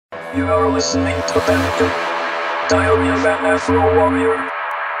You are listening to Benton, Diarrhea Van Afro Warrior.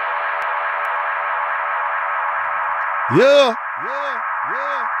 Yeah.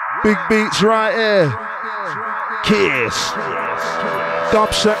 Big beats right here. Kiss.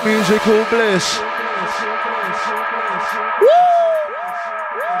 Dubstep musical bliss. Woo!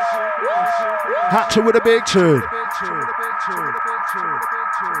 Hatcha with a big tune.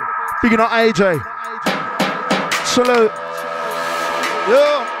 Bigging up AJ. Salute.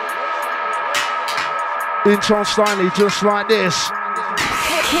 Yeah. Intro styling just like this.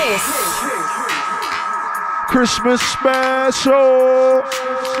 Kiss. Christmas special.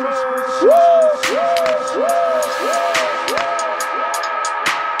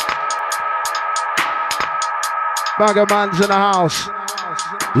 Bag of man's in the house.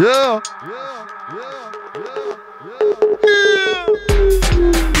 Yeah.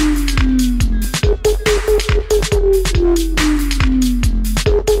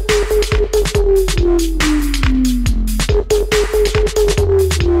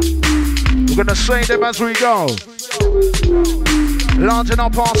 We're gonna say them as we go. Launching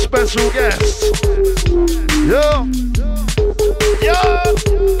up our special guests. Yeah. Yeah.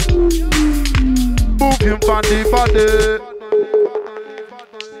 Move your body.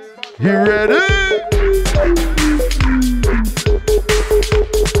 You ready?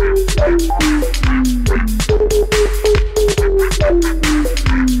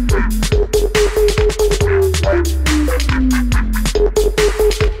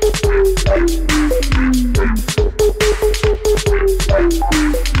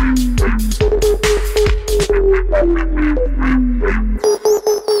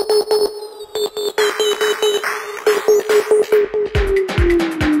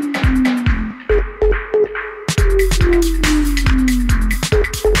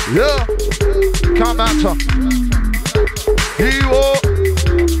 Yeah, come matter. You all.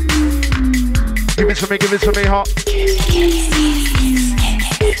 Give it to me, hot.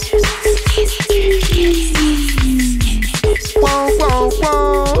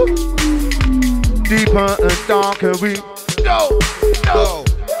 Whoa. Deeper and darker we go. Oh.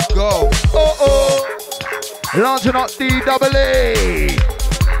 Launching up D-double-A.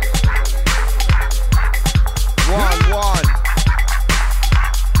 One.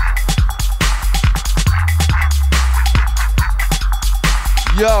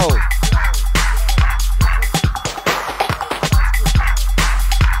 Yo.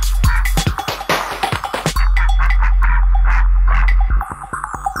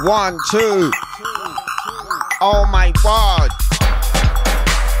 One, two. Oh my God.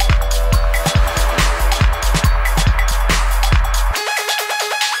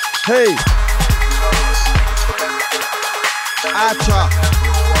 Hey. Hatcha.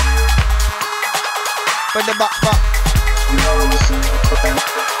 But the back.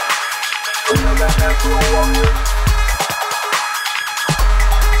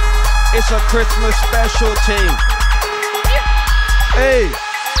 It's a Christmas special team. Hey.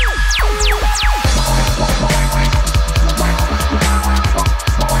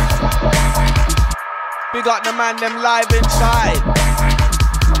 We got the man them live inside.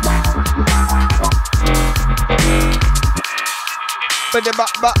 But the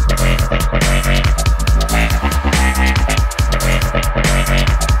back.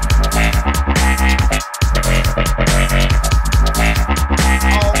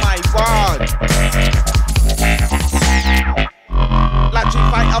 Oh my God. Like Street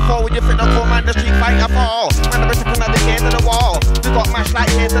Fighter 4, when you fit the full man, the Street Fighter 4. Man, the rest of the game to the wall. We got mashed like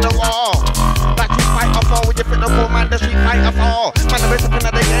here to the wall. Like Street Fighter 4, when you fit the full man, the Street Fighter 4. Man, the rest of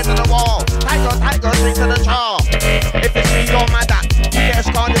the game to the wall. Tiger, straight to the jaw. If it's me, you're mad at. You get a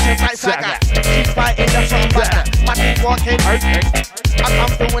scar, this is like Saga. Street fighting, that's what I'm bad at. My team walking, okay. I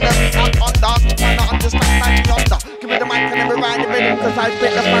come through with a beat up on dark. Try not understand like yonder. Give me the mic and let me ride the rhythm, cause I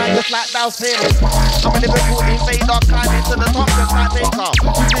spit the spine just like thou sin. I'm a Liverpool invader, climbing to the top just like Baker.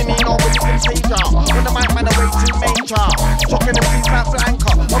 You see me, no one can see ya. When the mic man away too major. Shocking them seats like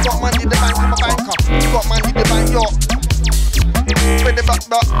Blanca. I got money, the bank, I'm a banker. You got money, the bank, yo. With the buck,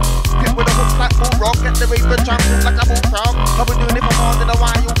 hit with the hooks like bull rock. Get the raver jumping like a bullfrog. I've been doing it for more than a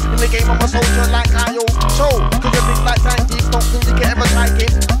while. In the game, I'm a soldier like Kyle. So, cause you're big like Tangy. Don't think you can ever like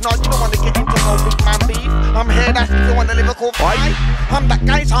it. No, you don't wanna get into no big man beef. I'm here, that's if you wanna live a cool fight. I'm that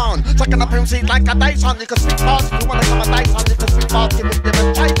guy's on. Sucking up him seat like a dice on. You can speak fast if you wanna come a dice on. You can speak fast, give it a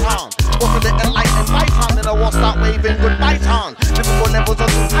tight on. Go for the enlightened fight on. Then I won't start waving goodbye on. Liverpool levels are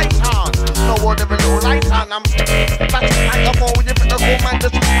too tight on. No one ever no light on. I'm that's like a four. When you put the cool man,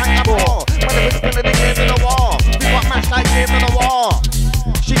 just like a four. When they spin the gears in the wall. We got mashed like gears in the wall.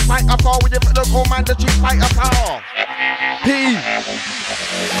 She's like a four. When you put the cool man, just like a four. P.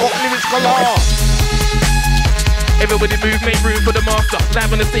 What lyrics galore? Everybody move, make room for the master.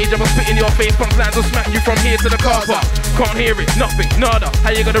 Live on the stage, I'ma spit in your face. Punchlines will smack you from here to the car park. Can't hear it, nothing, nada. How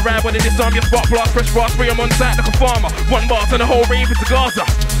you gonna ride when they disarm your spot blast? Fresh bar spray, I'm on site like a farmer. One bar and the whole rave is to Gaza.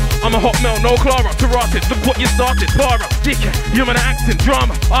 I'm a hot male, no Clara, Tarated. Look what you started, para, dickhead. You man acting,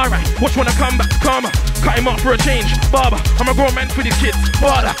 drama. Alright, watch when I come back, karma. Cut him up for a change, barber. I'm a grown man for these kids,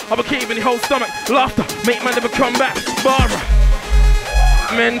 barter. I'm a cave in the whole stomach, laughter. Make man never come back, barber.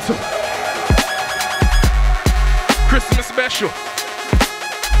 Mental. Christmas special.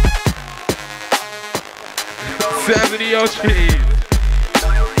 Sounds of the OGs.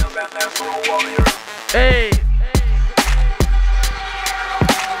 Hey.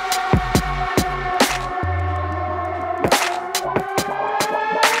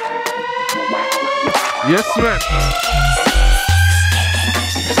 Yes, man.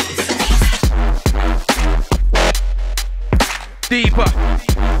 Deeper.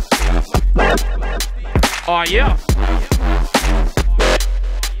 Oh, yeah.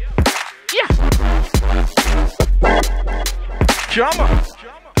 Drama.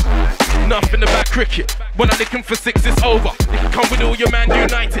 Enough in the back cricket. When I'm looking for six, it's over. You can come with all your man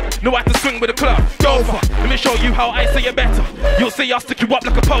united. Know how to swing with a club. Go for. Let me show you how I say it better. You'll see I'll stick you up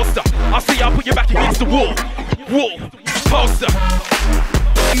like a poster. I'll see I'll put you back against the wall. Wall. Poster.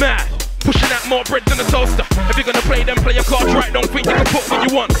 Mad. Pushing out more bread than a toaster. If you're gonna play, then play your cards right. Don't think you can put what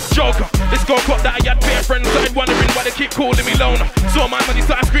you want. Joker. This girl cop that I had bare friends. Started wondering why they keep calling me loner. Saw my money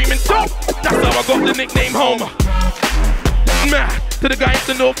started screaming dope. That's how I got the nickname Homer. Mad. To the guy at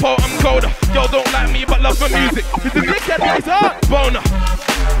the North Pole, I'm colder. Yo, don't like me, but love my music. It's the dickhead that is hard. Boner.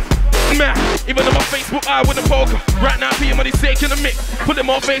 Mad. Even on my Facebook, I with a poker. Right now, PM money sake in the mix. Putting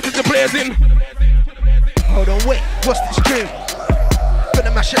more faces to players in. Hold on, wait. What's this tune?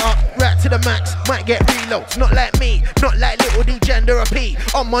 Gonna mash it up, right to the max. Might get reloads, not like me, not like little D gender or P.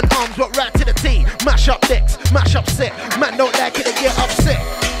 I'm on arms, but right to the T. Mash up decks, mash up set. Man don't like it, they get upset.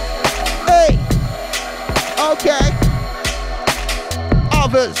 Hey, okay.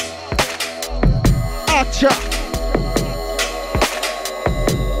 Others. Hatcha.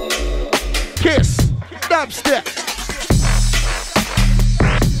 Kiss. Dubstep.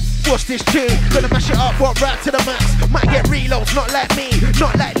 What's this tune? Gonna mash it up, what right to the max. Might get reloads, not like me,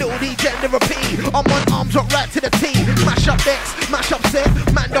 not like little D gender or P. I'm on arms, what right to the T. Mash up decks, mash up set.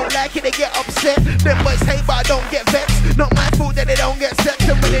 Man don't like it, they get upset. Them boys hate, but I don't get vexed. Not my fault that they don't get sex.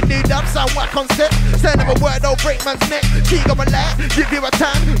 And when they do dubs, I whack on set. Stand up a word, don't break man's neck. Keep on my lap, give you a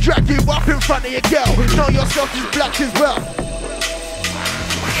time. Drag you up in front of your girl. Know yourself is black as well.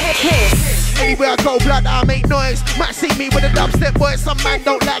 Anywhere I go, blood, I make noise. Might see me with a dubstep boy. Some man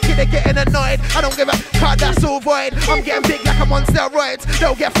don't like it, they're getting annoyed. I don't give a card, that's all void. I'm getting big like I'm on steroids.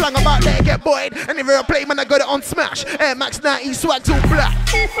 They'll get flung about, they get buoyed. Anywhere I play, man, I got it on smash. Air Max 90, swag all black.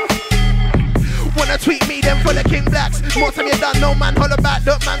 Wanna tweet me, then for the King Blacks. More time you done, no man holler back.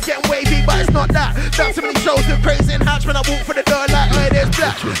 Look, man's getting wavy, but it's not that. Done so many shows with crazy and hatch when I walk through the door like, oh, there's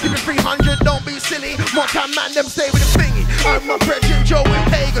black. Give me 300, don't be silly. More time, man, them stay with the thingy. I'm my brethren, Joe with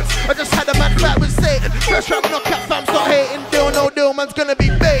pagans. I just had a man fight with Satan. First round, knockout, fam, start hating. Deal, no deal, man's gonna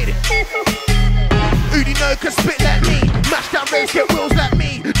be baited. Udi no can spit like me. Mash down race, get wheels like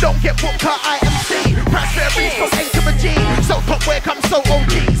me. Don't get booked, car IMC. Price varies from A to a G. So top where comes so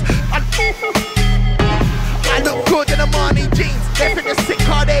OGs. I look good in the Marnie jeans. They think the sick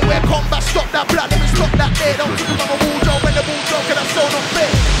car they wear combat. Stop that blood, let me stop that there. Don't think about a wardrobe when the wardrobe can have so not fair.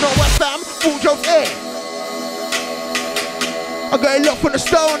 No, what's fam? Wardrobe's air. I got a lot from the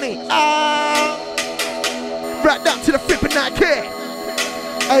Stony. Right down to the flipping night here.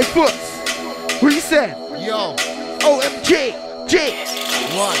 Hey, Foots. What you said? Yo. OMG. G.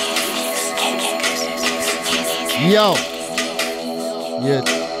 One. Yo. Yeah,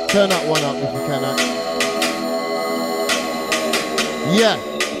 turn that one up if you can. Yeah.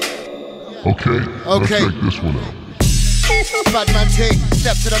 Okay. Let's check this one out. Bad man ting,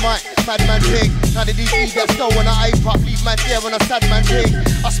 step to the mic, bad man ting. Now the DD get stolen, I hype up, leave man there on a sad man ting.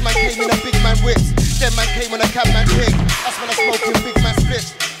 Us man came in a big man whips, them man came on a cab man ting. Us man a smoking big man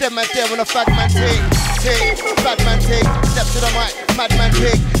splits, them man there on a fag man ting. Ting, bad man ting, step to the mic, mad man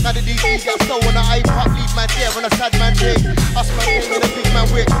ting. Now the DD get stolen, I hype up, leave man there on a sad man ting. Us man came in a big man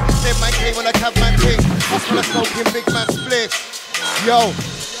whips, them man came on a cab man ting. Us man a smoking big man splits. Yo.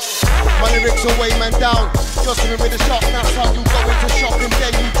 My lyrics are way man down. You're swimming with the shark, now son, you go into shock and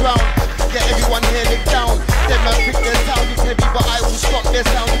then you drown. Get everyone here licked down. Them man pick their sound is heavy, but I will stop their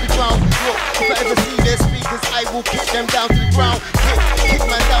sound to the ground. Look, if I ever see their speakers, I will kick them down to the ground. Kick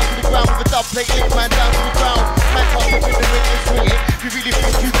man down to the ground with a dub plate, lick man down to the ground. Man can't put the ring and swing it. If you really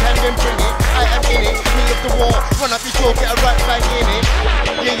think you can, then bring it. I am in it, me a the war. Run up your jaw, get a right bang in it.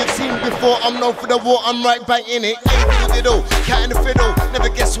 Yeah, you've seen me before, I'm known for the war, I'm right bang in it. Diddle, cat in the fiddle, never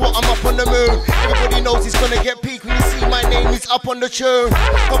guess what, I'm up on the moon. Everybody knows it's gonna get peak when you see my name is up on the tune.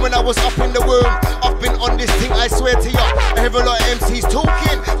 But when I was up in the womb, I've been on this thing, I swear to ya. I hear a lot of MCs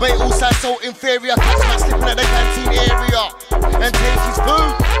talking, but it all sounds so inferior. Catch man slipping at the canteen area and take his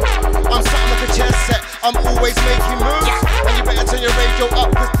food. I'm something like a chess set, I'm always making moves. And you better turn your radio up,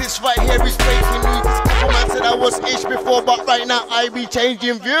 cause this right here is breaking news. This couple man said I was ish before, but right now I be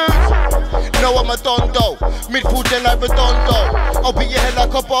changing views. No, I'm a dondo, midfield then like Redondo. I'll beat your head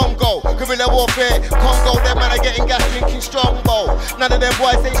like a bongo. Guerrilla warfare, Congo, them man are getting gas drinking strongbow. None of them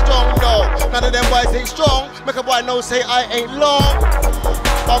boys ain't strong though. None of them boys ain't strong. Make a boy know say I ain't long.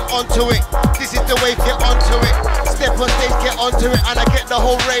 I'm onto it. This is the wave, get onto it. Step on stage, get onto it, and I get the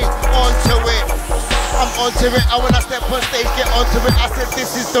whole rave onto it. I'm onto it, and when I step on stage, get onto it. I said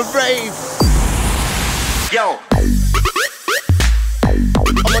this is the rave. Yo.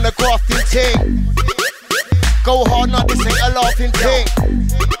 I'm on a grafting ting. Go hard, now this ain't a laughing ting.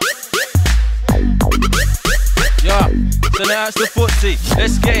 Yeah, so now it's the Footsie.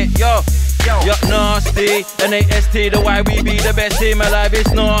 Let's get it, yo. Yup, nasty. N-A-S-T, the why we be the best team alive,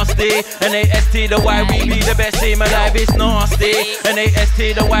 it's nasty. N-A-S-T, the why we be the best team alive, it's nasty.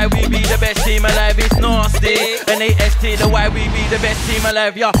 N-A-S-T, the why we be the best team alive, it's nasty. N-A-S-T, the why we be the best team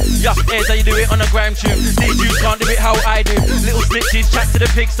alive, yeah. Here's how you do it on a grime tune. These dudes can't do it how I do. Little snitches chat to the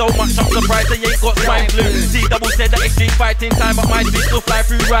pig so much I'm surprised they ain't got swine flu. C-double said that it's street fighting time, but my speed still fly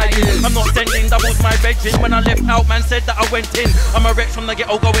through riding. I'm not sending doubles my vegging. When I left out, man said that I went in. I'm a wreck from the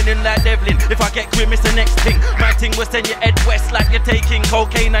ghetto going in like Devlin. If I get grim, it's the next thing. My thing was send you head west like you're taking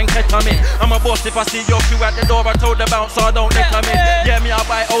cocaine and ketamine. I'm a boss if I see your crew at the door. I told the bouncer I don't let them in. Yeah, me I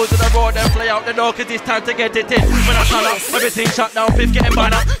buy O's of the road and play out the door, cause it's time to get it in. When I turn up, everything shut down, fifth getting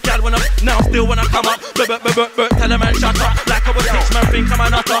banned up. Gal when I'm now still when I come up. Tell a man shut up. Like I was 6 man think I'm a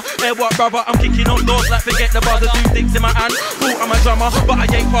nutter. Hey what brother, I'm kicking on doors like forget the buzzer. 2 sticks in my hand. Ooh, I'm a drummer, but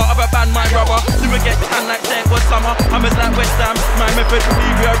I ain't part of a band, my brother. Do we get tan like say it was summer? I'm as like West Ham. My method to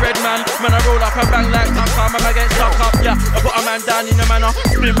leave you a red man. When I roll up and bang like some man, I get stuck up, yeah. I put a man down in the manor,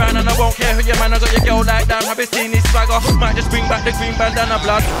 spin round and I won't care who your man. I got your girl like damn, have you seen this swagger? Might just bring back the green bandana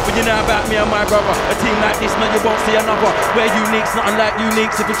blood. But you know about me and my brother. A team like this, no, you won't see another. We're uniques, nothing like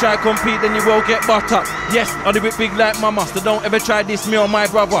uniques. If you try to compete, then you will get butt up. Yes, I do it big like mama, so don't ever try this me or my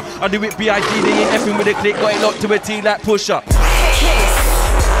brother. I do it B.I.G. they ain't effing with a click, got it locked to a T like push up.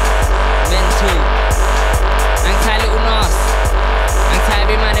 Mental. Anti little Nas. Anti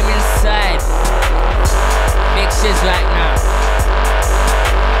every man I'm inside. Big Shizz right now.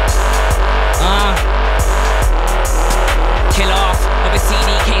 Kill off. Of a CD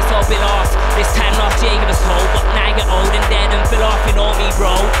case or bill off. This time last year you was cold, but now you're old and dead and fell off. You know me,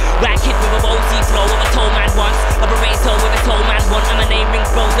 bro. Rap kid with a Bozy flow. I'm a told man once. I'm a racer with a told man once. And my name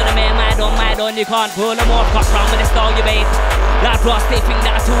rings bells and a man mad on. You can't pull them off. Cut round with the style you made. That brass, they think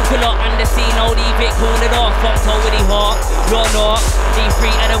that I talk a lot. And the scene, all leave it, cool it off. From told with the heart. You're not. Leave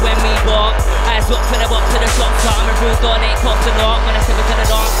free and when we walk. I swap for the box to the shop. I'm a real door, they cost a lot. When I step into the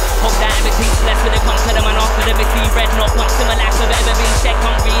dark. Hope that everything's less when it comes to the man off. For the missy red, no punch to my life. I've ever been checked,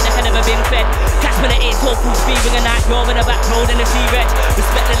 hungry, and I've never been fed. Catch when it is so full speed, ringing out, you're in the back road in the C-Reg.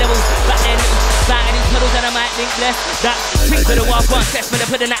 Respect the levels, back then, batting these puddles and I might think less. That swing for the wild one, test when they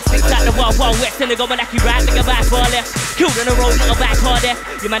put in that sticks out the wild west. And they go like you right, nigga back far left. Killed on the road, little back hard left.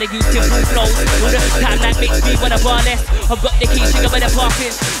 You might have used simple flows. All the time that makes me wanna bar less. I've got the key, sugar by the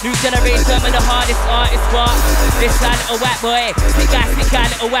parkings. New generation, I'm the hardest artist, but this guy little white boy. Sick guy,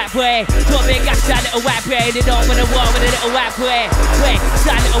 little white boy. Top big guy, little white boy. They don't wanna war with a little white boy.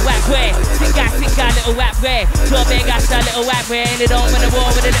 Shy little white boy. Sick guy, little white boy. Top big guy, little white boy. They don't wanna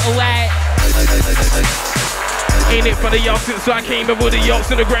war with a little white. In it for the yacht since I came before the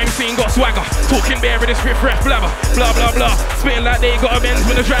yachts in the grime scene got swagger. Talking bare in this riff ref blabber. Blah blah blah. Spitting like they got a Benz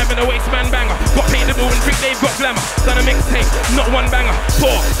when they're driving a waistband banger. Got paid the bill and think they've got glamour. Done a mixtape, not one banger.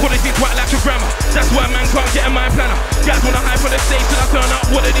 Poor, quality quite like your grammar. That's why man can't get in my planner. Guys wanna hype on the stage till I turn up.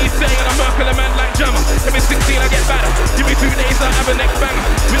 What are these saying? And I'm Merkel a man like Jammer. Every 16 I get better. Give me 2 days I have a next banger.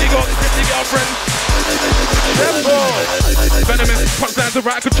 Really got 50 girlfriends. Venomous, punchlines are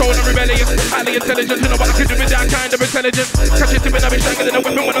right, control and rebellious. Highly intelligent, you know what I can do with that kind of intelligence. Catch it to when I be strangling a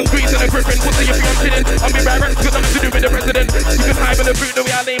weapon when I'm squeezing a gripping. Pussy if I'm kidding, I'll be right back because I'm to do with the president. You can hide in the boot the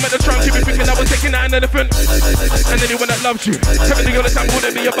way I lay at the trunk. You be thinking I was taking out an elephant. And anyone that loves you, everything all the time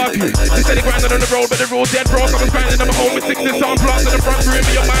wouldn't be above you. They said they grinding on the road, but the road dead broke. I was grinding on my home with 6 sound blast in the front room.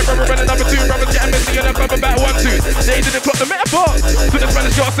 Me and my brother and another 2 brothers getting messy and I cover back 1, 2. They didn't clock the metaphor. So the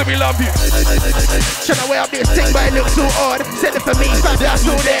Spanish girl said we love you. Tryna weigh up this thing, but it looks so odd. Said it for me, fam, that's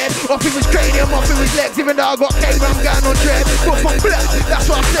all dead. Off in his cranium, off in his legs. Even though I got cake, I'm going on dread. Go from blood, that's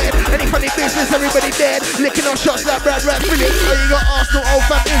what I said. Any funny business, everybody dead. Licking on shots like Brad Phillips. Oh, you got Arsenal, old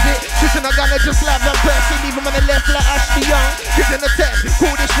fam, is it? Twisting a gunner, just laugh and person. Even on the left, like Ashley Young. Kids in the 10,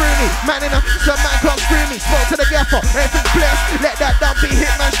 call this Rooney. Man in a, some man can't scream me. Spoke to the gaffer, everything's blessed. Let that dumpy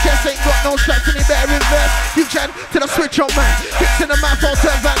hit man's chest. Ain't got no straps, any better reverse. You chat to the switch on man. Kicks in the mouth, I'll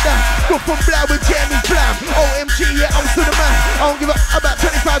turn Van Damme. Go from blood with Jamie Blam. OMG, yeah, I'm still the man. I don't give up about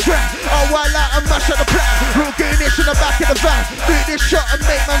 25 grand. I'll wild out and mash up the plan. Real goonish in the back of the van. Do this shot and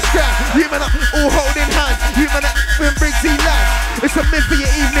make man scram. You man up, all holding hands. You man up, when Briggsy lands. It's a myth for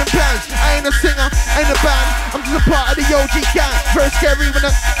your evening plans. I ain't a singer, ain't a band. I'm just a part of the OG gang. Very scary when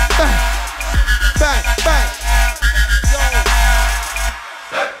I bang, bang, bang.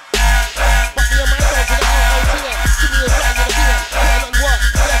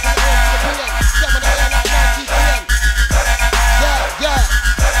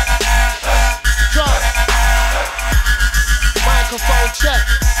 Microphone check.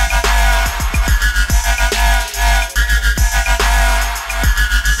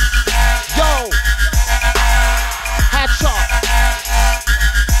 Yo, Hatcha.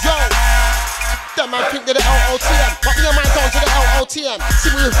 Yo, that man think they're the LOTM. But me and my down to the LOTM.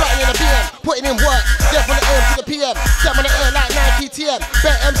 See me was writing in the BM, putting in work. There from the AM to the PM. Them on the air like Nike TM.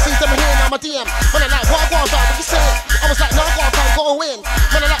 Bet MCs, them here now my DM. When I like, what I go on, what you saying? I was like, no, I go and win.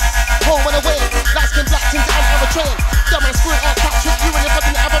 When I like, home when I win. Light skin black things and other train. Them on the screw out, catch with you and you're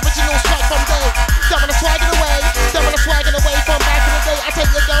fucking have original strike from day. Them on the swagging away. Them on the swagging away from back in the day. I take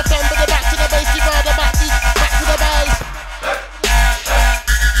your girlfriend, bring it back to the base. Give her the back to the base.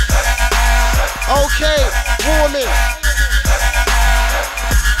 Okay, warming.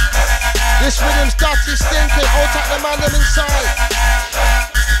 This rhythm's dirty, stinking. All take the man them inside.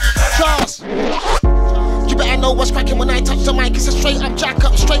 Trust. You better know what's cracking when I touch the mic. It's a straight up jack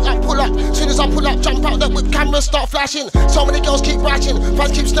up, straight up pull up. Soon as I pull up, jump out the whip, cameras start flashing. So many girls keep rashing,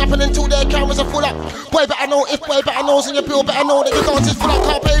 fans keep snapping until their cameras are full up. Boy better know if boy better knows and your bill better know that your dance is full of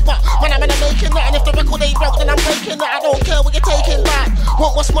car paper. When I'm in a making that, and if the record ain't broke, then I'm breaking that. I don't care what you're taking back.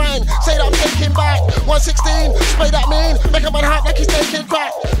 Want what's mine? Say that I'm taking back. 116, spray that mean, make a man hype like he's taking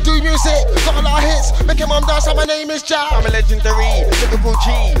crack. Do music, got a lot of hits, make a mum dance. And my name is Jack. I'm a legendary, Liverpool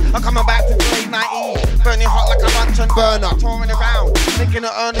G. I'm coming back to 890. Burning hot like a bunch and burner. Touring around, making an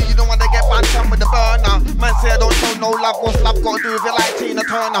earner. You don't want to get bunched up with the burner. Man say I don't show no love. What's love got to do with it like Tina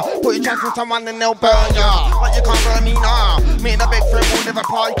Turner? Put your chance on someone and they'll burn ya. But you can't burn me now. Me and a big friend will never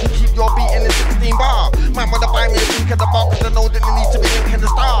part. You can keep your beat in the 16 bar. Man wanna buy me a drink at the bar cause I know that it needs to be linking the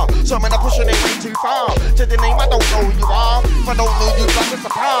star. So I'm pushing it way too far. To the name I don't know who you are. If I don't know you, like it's a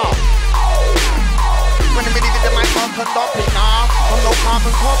par. When I'm really with the mic, I'm conducting now. I'm no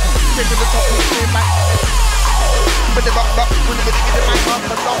carbon copy. Get to the top and stay back. But the rock, when I'm really with the mic, I'm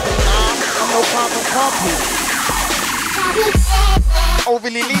conducting now. I'm no carbon copy.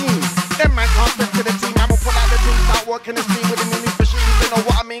 Overly lean. Them man can't step to the team. I'ma pull out the team, start working the steam with the mini machine. You know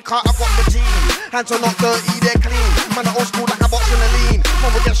what I mean? Can't I got the team. Hands are not dirty, they're clean. Man, I'm old school like a box in the lean.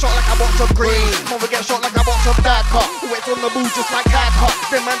 Man, we get shot like a box of green. Man, we get shot like a box of bad cut. Who waits on the booze just like cat cut.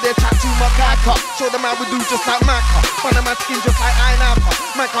 Them man, they chat too much cat cut. Show them how we do just like Macca. Man, the man skin just like Einapper.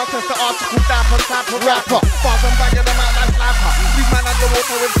 Man, can't test the article, dapper, tapper, rapper. Bars and bagging them out like slapper. These man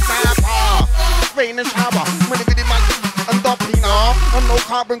underwater with snapper. Rain and shower. When they really man and doppy now. I'm no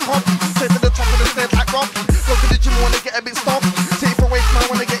carbon copy. Take to the top of the stairs like Rocky. Go to the gym wanna get a bit stocky. Take for waste man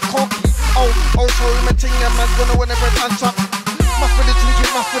wanna get cocky. Oh, show him a ting and man's gonna win a bread and chop. Must for the chinky,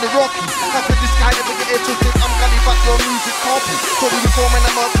 must for the rocky. How could this guy never get it twisted? I'm gully but your music copy. So we perform and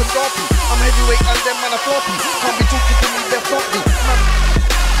I'm up and doppy. I'm heavyweight and them man are floppy. Can't be talking to me, they're floppy.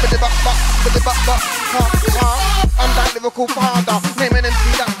 But the buck, I'm that lyrical father. Name an MC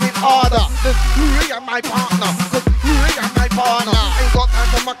that's with harder. There's me and my partner. Cause me and my partner. Ain't got time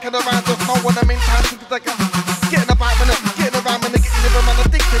for mucking around, just know what I'm in time to get in the pipe and getting around and getting living man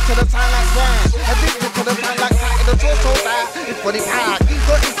addicted to the sound like grind. Addicted to the sound like tight and the soul so bad. It's for the pack.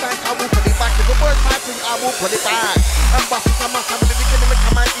 30 cents, I will put it back. If the word fighting, I will put it back. I'm busting some must have the beginning to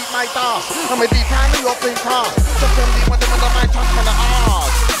come and eat my dust. I'm a deep hand in your thing car. Just them deep when them under my touch for the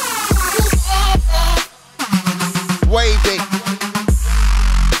arse. Wave it.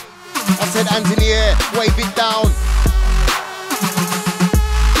 I said hands in the air, wave it down.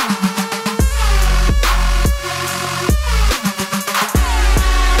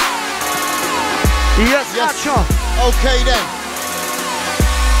 Yes, Hatcha. Okay then.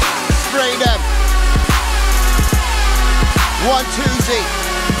 Spray them. 1, 2, Z.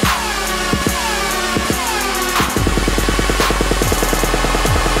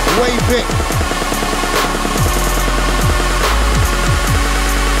 Wave it.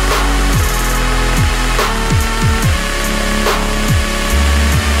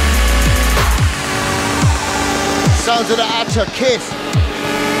 Sounds of the Hatcha, Kiss.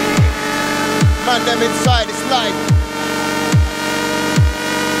 Man, them inside, it's live.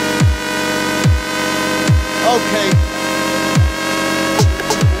 Okay.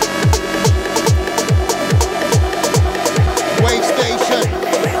 Wave station.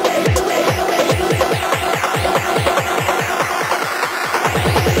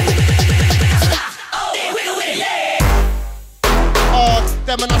 Hard,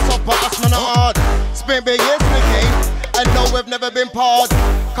 them and us up, but us man are hard. Spent big years in the game, and no, we've never been parred.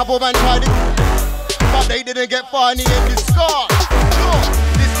 Couple man tried it, but they didn't get far in the end. It's scarred.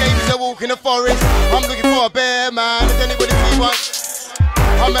 This game is a walk in the forest. I'm looking for a bear, man. Does anybody see one?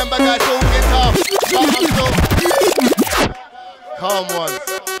 I remember guys talking tough, but I'm still. Come on.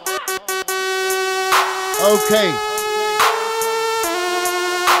 Okay.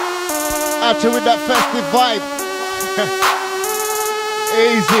 Hatcha with that festive vibe.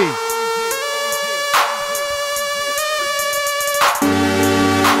 Easy.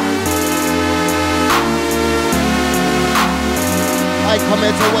 I come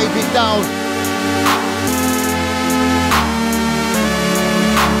here to wave it down.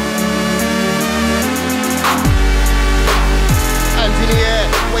 Hands in the air,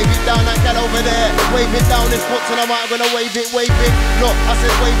 wave it down, that gal over there. Wave it down, this foot, and I'm gonna wave it, wave it. Look, I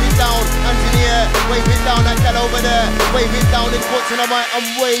said wave it down, hands in the air, wave it down, that gal over there. Wave it down, this foot, and I'm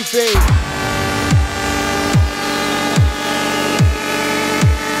waving.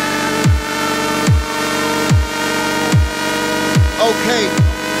 Okay.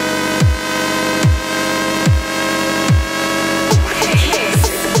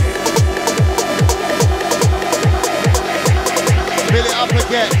 Fill it up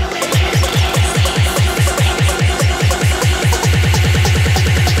again.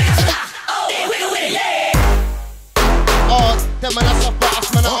 Hard, them man are soft, but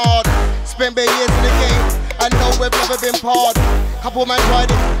us man are hard. Spent big years in the game, and no, we've never been parred. Couple man tried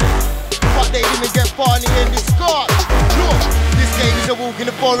it, but they didn't get far in the end. It's scarred. Look, this game is a walk in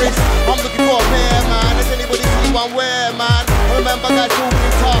the forest. I'm looking for a bear, man. Does anybody see one where, man? I remember guys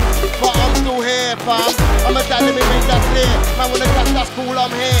talking tough, but I'm still here, fam. I'm a dad, let me make that clear. Man, when the gas, that's cool,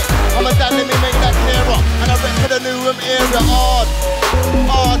 I'm here. I'm a dad, let me make that clearer. And I rep for the new room area. Hard,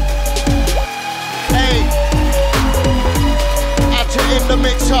 hard. Hey, Hatcha in the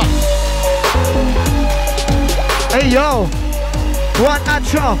mixer. Hey yo, what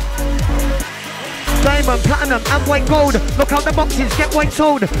Hatcha? Diamond, platinum, and white gold. Look out the boxes, get white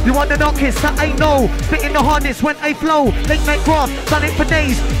sold. You want the knockers, that ain't no. Spitting the hardest when I flow. Late night grass, done it for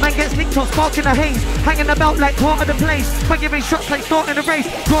days. Man gets licked on, spark in the haze. Hanging about like part of the place. By giving shots like starting a race.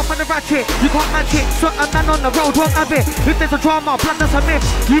 Drop on the ratchet, you can't match it. Certain man on the road won't have it. If there's a drama, blood that's a myth.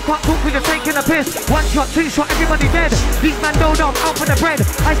 You can't talk when you're taking a piss. One shot, two shot, everybody dead. These man don't know, out for the bread.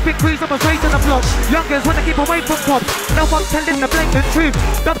 I spit crease, I'm a straight to the block. Youngers wanna keep away from cops. No one telling the blatant truth.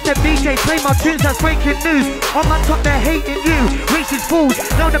 Dubstep DJ, play my tunes, that's breaking news. I'm on top, they're hating you. Racist fools,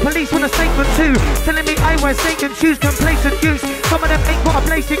 know the police want a statement too. Telling me I wear Satan shoes, complacent use. Some of them ain't got a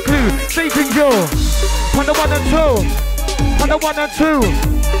blazing clue. Saving you. On the 1 and 2. On the 1 and 2.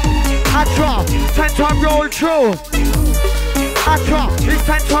 Hatcha, 10 time roll through. Hatcha, it's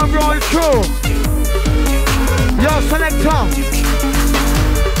 10 time roll through. Yo, selector.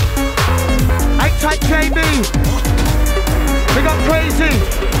 Ain't tight JB. We got crazy.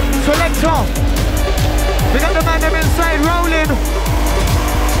 Selector. We got the man them inside rolling.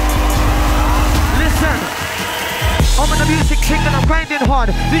 Listen, I'm on the music kick and I'm grinding hard.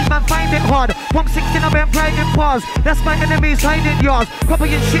 These man find it hard. From 16 I've been playing bars. That's my enemies hiding yours.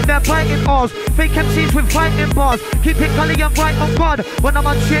 Copying shit, they're fighting ours. Fake MCs with fighting bars. Keep it gully and right on God. When I'm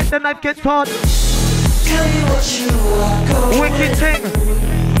on shit, the knife gets hard. Tell you what you are going. Wicked thing.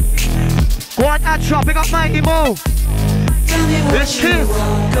 Go on, Hatcha, big up Mighty Mo. Tell me what it's you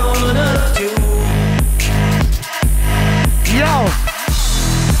are gonna do. Yo!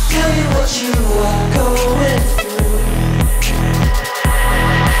 Tell me what you are going through.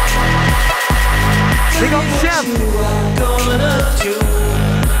 We got Chef.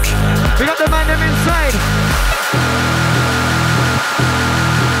 We got the man them inside.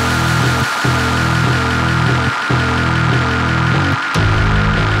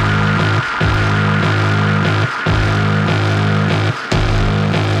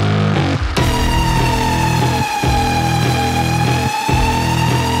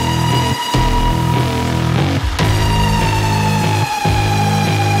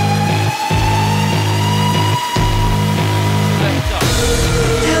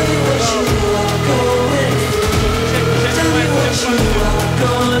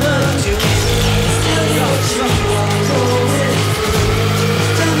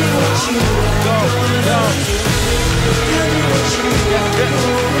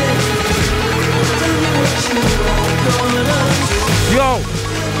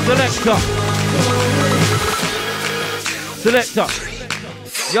 Selector.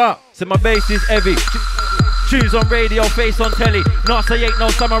 Yeah, so my bass is heavy. Tunes on radio, face on telly. Nasty ain't no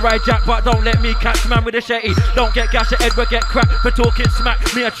samurai jack, but don't let me catch man with a shetty. Don't get gash at Edward, get cracked for talking smack.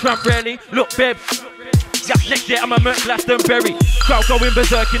 Me a tramp rarely. Look, babe. Yeah, next year I'm a Merc Glastonbury. Crowd going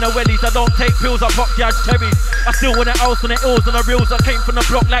berserk in the wellies. I don't take pills, I pop jazz cherries. I still want it house on the hills and the reels. I came from the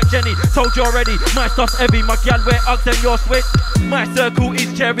block like Jenny. Told you already, my stuff's heavy. My gal wear Uggs and your sweat. My circle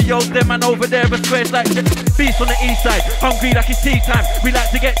is Cheerios. Them man over there are squares like beast on the east side. Hungry like it's tea time. We like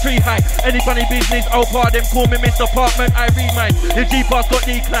to get tree high. Any funny business, oh pardon, call me Mr. Apartment. I read mine. The G-Pass got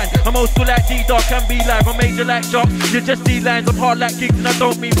declined. I'm old school like D-Dog, can be live. I'm major like Jock. You just see lines. I'm hard like gigs and I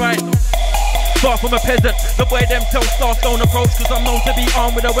don't mean right. Far from a peasant, the boy them tell staff don't approach, cause I'm known to be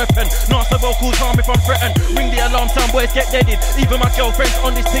armed with a weapon. Nasty vocals harm if I'm threatened. Ring the alarm sound, boys get deaded. Even my girlfriend's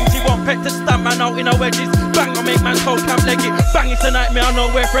on this thing, she want pet to stand man out in her wedges. Bang, I make man cold camp leg it. Bang, it's a nightmare, I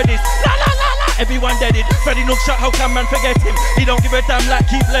know where Fred is. La la la la, everyone deaded. Freddy look shot, how can man forget him? He don't give a damn like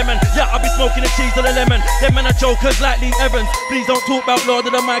Keith Lemon. Yeah, I be smoking the cheese or the lemon. Them men are jokers like Lee Evans. Please don't talk about Lord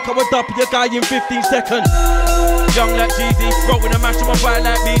of the Mic, I will dump your guy in 15 seconds. Young like Jeezy, roll with a mash on my fire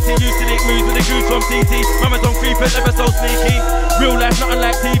like BT. Used to lick moves with the goose from CT. Mamas on creepers, ever so sneaky. Real life, nothing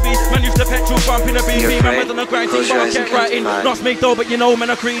like TV. Man used to petrol bump in a BP. Mamas on the grind, team, but I kept writing. Not smig though, but you know,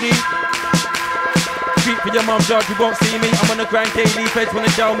 man, are greedy. Creep for your mum, judge, you won't see me. I'm on the grind daily, feds wanna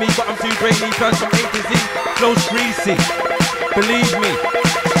show me, but I'm too brainy. Plans from A to Z, close greasy. Believe me,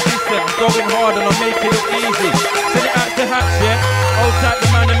 listen, I'm going hard and I'll make it look easy. Send it out to Hatcha, yeah? Old type the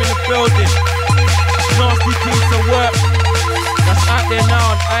man, I'm in the building. Nasty piece of work that's out there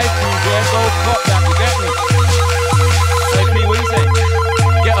now on iTunes, yeah, go cop that, you get me? Hey P, what you say?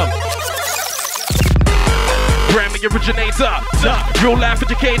 Get 'em. Brand me originator, real life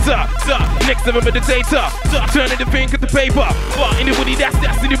educator, next level meditator, turning the pink at the paper. But anybody that's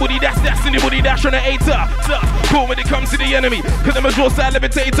anybody that's anybody that's trying to hater. Cool when it comes to the enemy, cause I'm a dual side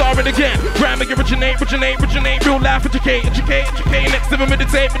levitator. And again, brand me originate, real life educate, next level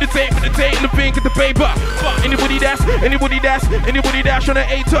meditate, and the pink at the paper. But anybody that's trying to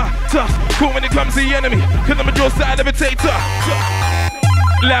hater. Cool when it comes to the enemy, cause I'm a dual side levitator.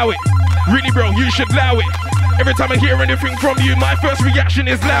 Allow it, really bro, you should allow it. Every time I hear anything from you, my first reaction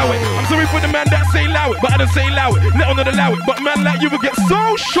is allow it. I'm sorry for the man that say allow it, but I don't say allow it. Let not allow it, but man like you will get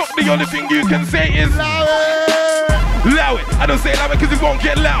so shocked. The only thing you can say is allow it. Allow it. I don't say allow it cause it won't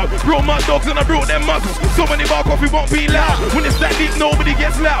get loud. Brought my dogs and I brought them muggles. So many bark off, it won't be loud. When it's that deep, nobody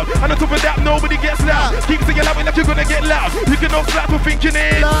gets loud. And on top of that, nobody gets loud. Keep saying allow it like you're gonna get loud. You cannot slap for thinking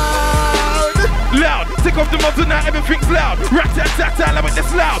it loud. Take off the muzzle now, everything's loud. Rat-tat-tat-tat, allow it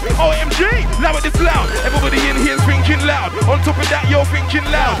this loud. OMG, allow it this loud. Everybody in here's thinking loud. On top of that, you're thinking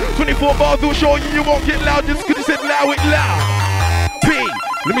loud. 24 bars will show you won't get loud just cause you said allow it loud. P,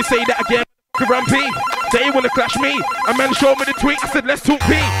 let me say that again. Run P, they wanna clash me. A man showed me the tweet, I said let's talk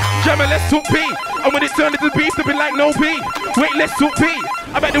P. Jammer, let's talk P. And when it turned into beef, they've been like no P. Wait, let's talk P.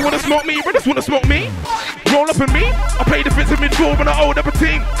 I bet they wanna smoke me, but just wanna smoke me. Roll up in me, I play defensive midfield when I hold up a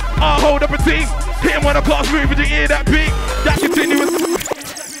team. I hold up a team. Hit him when I class move, did you hear that beat? That continuous.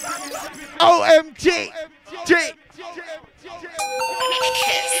 OMG. G.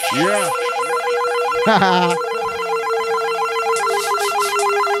 Yeah.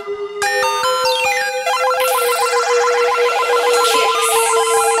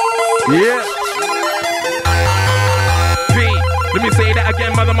 Yeah. P, let me say that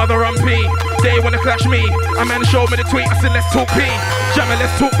again, mother on P. They wanna clash me. A man showed me the tweet, I said let's talk P. Jammer,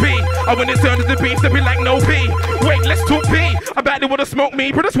 let's talk P. And when it turned into beef, they be like no P. Wait, let's talk P. I bet they wanna smoke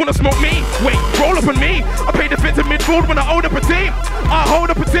me, but just wanna smoke me. Wait, roll up on me. I play defensive midfield when I hold up a team. I hold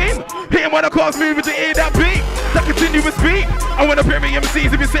up a team. Hitting when I cause moving to hear that beat. That continuous beat. I wanna bury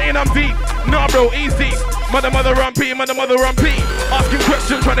MCs if you're saying I'm deep. Nah bro, easy. Mother on P, mother on P. Asking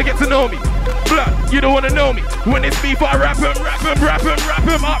questions, trying to get to know me. Blood, you don't wanna know me. When it's beef, I rap him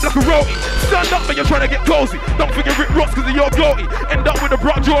up like a roadie. Stand up when you're trying to get cozy. Don't forget Rick Ross cause of your glory. End up with a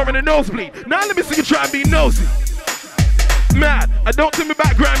broad jaw and a nosebleed. Now let me see you try and be nosy. Mad, I don't tell me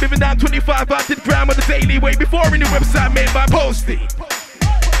background, living down 25, I did gram on the daily way before any website made by Posty.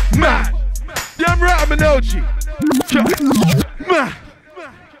 Mad, damn right I'm an OG. Mad.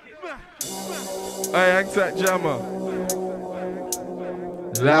 I hang that jammer.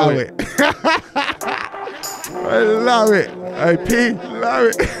 Allow it. I love it. I P, love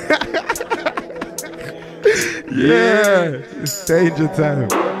it. Yeah, it's danger time.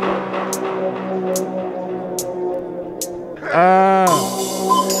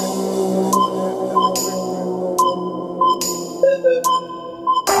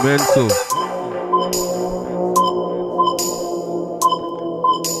 Mental.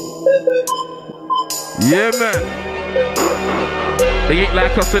 Yeah, man. They ain't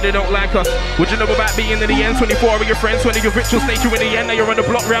like us, so they don't like us. Would you know about being in the end? 24 of your friends, 20 of your rituals, snake you in the end. Now you're on the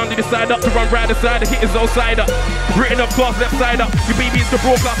block round, you decide up to run right aside. The hit is all side up. Written up class left side up. Your BB's the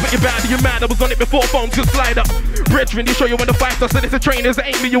broad class, but you're bad, you're mad. I was on it before phones could slide up. Brethren, you show you when the fight us. And it's the trainers that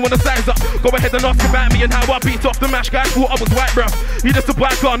ain't me, you wanna size up. Go ahead and ask about me and how I beat off the mash guys. Thought I was white, bruh. You just a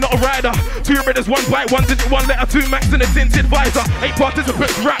biker, not a rider. 2 brothers, 1 bite, 1 digit, 1 letter, 2 max in a tinted visor. 8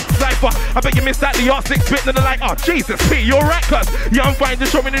 participants, rap, cypher. I bet you missed out the R6 bit, and they're like, oh, Jesus, P, you're right, cuz. Yeah, I'm fine,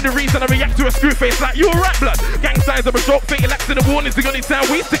 just showing you the reason I react to a screw face like you're right, blood. Gang signs of a stroke, fatal accident warnings. The only time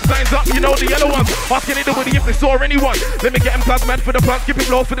we stick signs up, you know the yellow ones. Asking anybody if they saw anyone. Let me get them cuz mad for the plant, skipping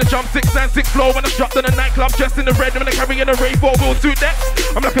low for the jump. 696 flow when I struck in a nightclub, dressed in the red. When I carry in a Ray 4 wheels 2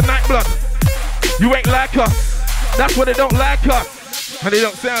 decks. I'm like a night blood. You ain't like us. That's why they don't like us. And they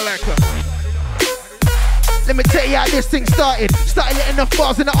don't sound like us. Let me tell you how this thing started. Started letting off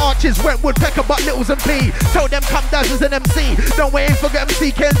bars in the arches. Went woodpecker, but littles and P. Told them come down as an MC. Don't wait and forget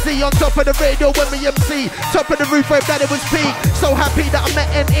MC Kenzie. On top of the radio when we MC. Top of the roof wave that it was peak. So happy that I met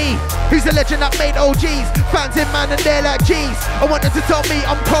NE. He's a legend that made OGs. Fans in man and they're like G's. I wanted to tell me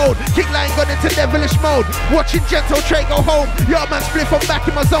I'm cold. Kick line gone into devilish mode. Watching Gentle Trey go home. Yo man split from back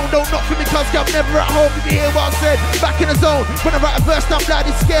in my zone. Don't knock for me cause I'm never at home. If you hear what I said, back in the zone. When I write a verse I'm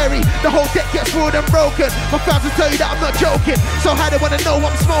bloody scary. The whole deck gets ruined and broken. My fans will tell you that I'm not joking. So how they wanna know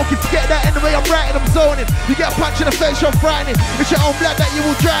I'm smoking? Forget that anyway, I'm writing, I'm zoning. You get a punch in the face, you're frightening. It's your own blood that you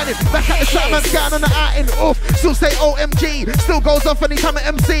will drown in. Back at the side, man's going on the outing. Oof, still say OMG. Still goes off anytime at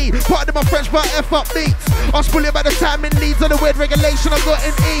MC. Part of my French but F up beats. I'll spoil you by the time in leads on the weird regulation I got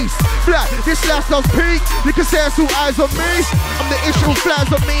in East. Black, this last love's peak. You can say it's all eyes on me. I'm the issue, flies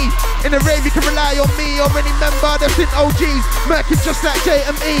on me. In the rave you can rely on me or any member that's in OGs. Murky just like J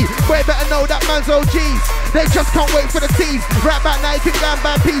and E. Way better know that man's OGs. They just can't wait for the teas. Right back now you can go and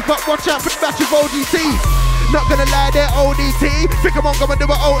buy peas, but watch out for the batch of OGTs. Not gonna lie, they're ODT. Think I'm on gonna do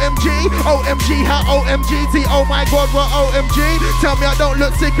an OMG. OMG, how OMGT? Oh my god, what OMG? Tell me I don't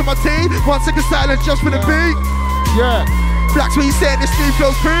look sick in my tea. 1 second silence just for the beat. Yeah. Blacks what you saying, this new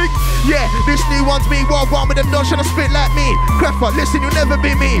flow's peak. Yeah, this new one's me. What one with them not trying to spit like me. Creffer, listen, you'll never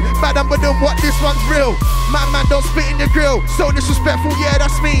be me. Madam, but then what, this one's real. Man, don't spit in your grill. So disrespectful, yeah,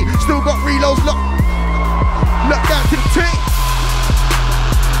 that's me. Still got reloads locked down to the tank.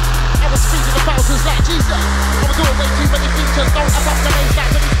 I was speaking the bouncers like Jesus. I was doing way too many features. Don't have up the names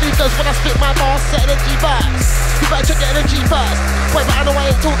like many speakers. When I spit my bars, set energy burst. You better check your energy first. Wait, but I know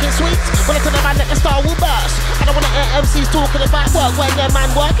I ain't talking sweet. When I tell them I let the star will burst. I don't wanna hear MCs talking about work when their man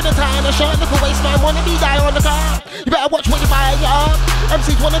working the tie and a shirt. Look a waste man wanna be die on the car. You better watch what you buy in your arm.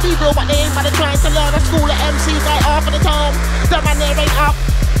 MCs wanna be real, but they ain't by the trying to learn. A school of MCs like half of the time. That man there ain't up.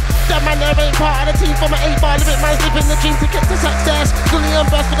 That man there ain't part of the team. From an 8-bar limit, man's living the dream to get to success. Fully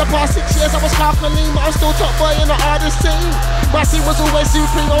unversed for the past 6 years. I was half a lean, but I'm still top boy in the hardest team. My team was always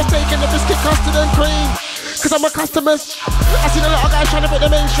supreme. I was taking the biscuit, custard and cream. Cause I'm a customers. I seen a lot of guys trying to fit the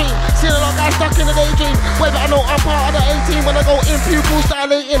mainstream. Seen a lot of guys stuck in the daydream. Whether I know I'm part of the 18 when I go in pupils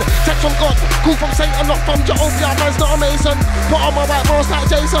dilating. Text from God, call from Satan, not from Jehovah. Man's not a Mason. Put on my white horse like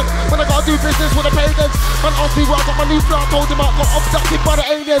Jason. When I gotta do business with the pagans. Man asked me where I got my new flow. I told him I got abducted by the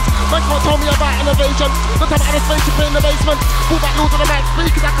aliens. Man can't tell me about innovation. The time I had a spaceship in the basement. Pull back loads of the mic free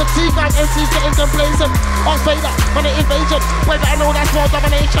cause I could see guys MCs getting complacent. Ask Vader, man an invasion. Whether I know that's more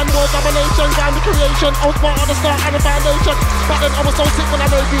domination. Ground the creation. I was part of the start and the foundation. But then I was so sick when I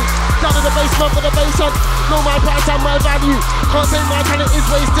made beats. Down in the basement with the basin. Know my price and my value. Can't say my talent is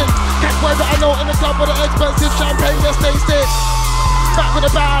wasted. Catch whether I know in the club with the expensive champagne, let's taste it. Back with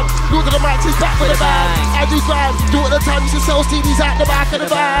the bag, look at the mic, he's back with the bag. I do grind, do it at the time, you should sell CDs at the back of the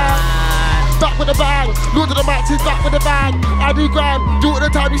bag. Back with the bag, look at the mic, he's back with the bag. I do grind, do it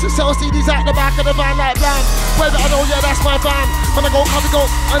at the time, you should sell CDs at the back of the van like blam. Whether I know, yeah, that's my van. When I go, come and go,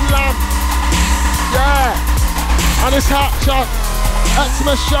 and lamb. Yeah, and it's Hatcha,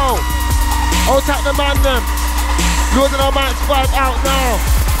 Xmas show. I'll take the man them. Look at the mics, vibe out now.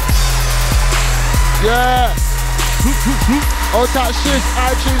 Yeah. I'll take Shizz,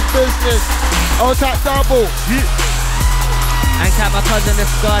 iTunes business. I'll take double. And cat my cousin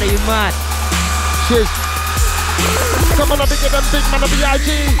Discarda, you mad? Shizz. Come on, I'm bigger than big man, I'm B.I.G.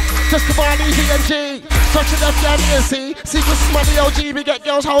 Just come on, easy and G. Such an FMC. Secrets money, OG. We get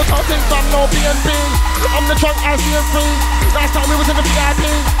girls, hotel things, I'm no B&B. I'm the drunk, I see and free. Last time we was in the VIP.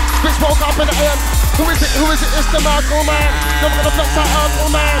 Bitch woke up in the AM. Who is it? It's the Markle Man. Never gonna flex that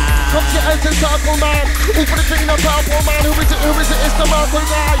Uncle Man. Come to your ends and circle man. All for the green and purple man. Who is it? It's the Markle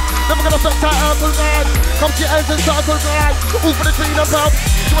guy. Never gonna flex that Uncle Man. Come to your ends and circle guy. All for the green and purple.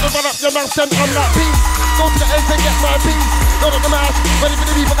 You wanna run up your mouth, then I'm that beast. Go to the ends and get my piece. Go to the mouth, ready for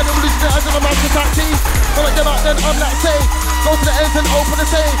the beef. I'm gonna release the eyes of the mouth attack teeth. Go like them out, then I'm that safe. Go to the ends and open the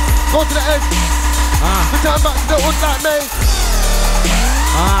safe. Go to the ends. Return back to the hood like me.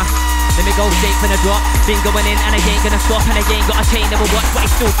 Let me go straight from the drop. Been going in and I ain't gonna stop. And I ain't got a chain, never watch. But I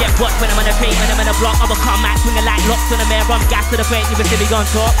still get watched when I'm on the train, when I'm on the block. I will come out swinging like locks on the mirror. I'm gas to the front, you will see me on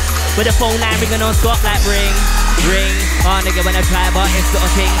top. With the phone line ringing on stop like ring, ring. Oh nigga when I try but it's got a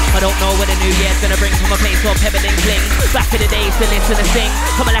thing. I don't know what the new year's gonna bring from a place called Pebbling Cling. Back in the days to listen to sing.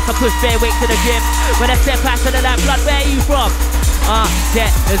 Coming like a push bare weight to the gym. When I step out to the lamp, blood, where you from? Yeah,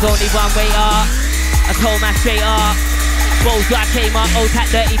 there's only one way up. I told man straight up. Balls I came up, old tat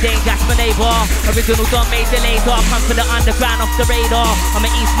dirty Dane, that's my neighbour. Original don't make delays off, come for the underground off the radar. I'm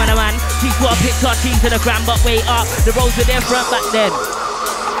an Eastman man, cheese for a picture, cheese to the gram, but wait up. The roads were different back then.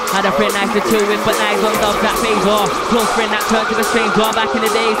 Had a friend nice to chill with, but nice on dogs that phase off. Close friend that turned to a stranger back in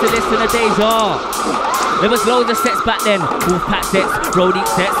the days to listen to days off. There was loads of sets back then, Wolfpack sets, road eat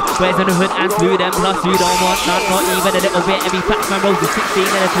sets, squares in the hood and slew them, plus you don't want none, not even a little bit. Every fact man rolls with 16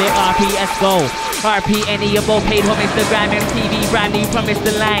 and a clear RPS go. RP any of both paid homage to Instagram, MTV, brand new promised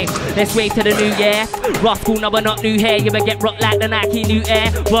the line. Let's wait to the new year. Rough school number, not new hair. You better get rocked like the Nike New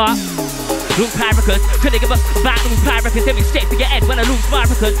Air. But lose pyricus, couldn't give a back lose pyricus. Every straight to your head when I lose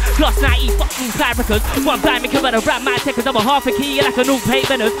pyricus. Plus 90, fuck lose pyricus. One time you can run around my tech, cause I'm a half a key like a new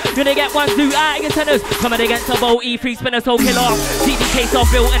paperers. You're gonna get 1, 2 out of your tenors. Coming against a bow, E3 spinner, so kill off. CDK so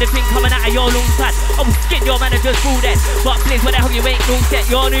built, anything coming out of your loose pad. I will skin your manager's full dead. But please, what the hell you ain't no set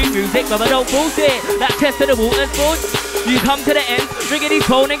your new music, but I don't bullshit. That test of the waters, boys. You come to the end, ring his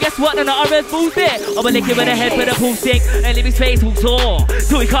phone, and guess what? None of our bullshit. I'm a licking with a head for the pool stick, and leave his face all sore,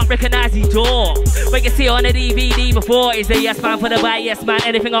 so he can't recognize his jaw. When you see on the DVD before, he's a yes man for the buy, yes man.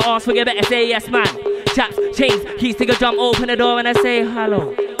 Anything I ask for, you better say yes man. Chaps, chains, keys to go jump, open the door, and I say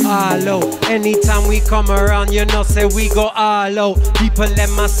hello. Hello, anytime we come around, you know, say we go hello. People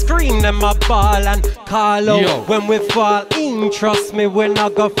them a scream, them a ball and call out. When we fall in, trust me, we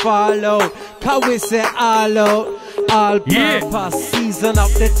not go follow. Cause we say hello. All purpose, season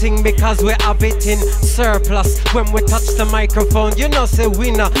up the thing because we have it in surplus. When we touch the microphone, you know say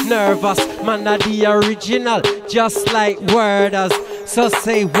we not nervous. Man are the original, just like worders. So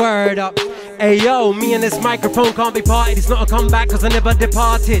say word up. Hey yo, me and this microphone can't be parted. It's not a comeback cause I never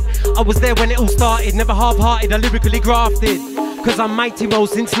departed. I was there when it all started, never half-hearted, I lyrically grafted. Cause I'm mighty roll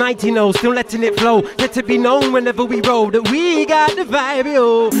since 90, still letting it flow. Let it be known whenever we roll that we got the vibe,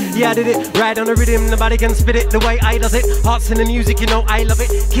 yo. Yeah, I did it, right on the rhythm, nobody can spit it the way I does it. Hearts in the music, you know I love it.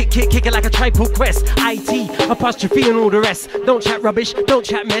 Kick it like a tripod quest. IT, apostrophe and all the rest. Don't chat rubbish, don't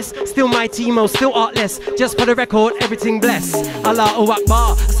chat mess. Still my teamo, still artless. Just for the record, everything bless. Allahu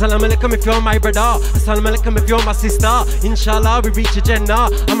Akbar, Assalamu alaikum if you're my brother. Assalamu alaikum if you're my sister. Inshallah, we reach a Jannah.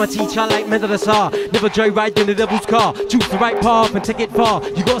 I'm a teacher like Medrasa. Never joyride in the devil's car. Choose the right path and take it far.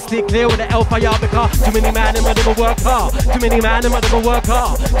 You gotta stay clear with the hellfire because too many man and never work hard. Too many man and never work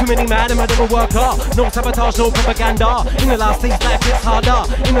hard. Too many man and never work hard. No sabotage, no propaganda. In the last days, life gets harder.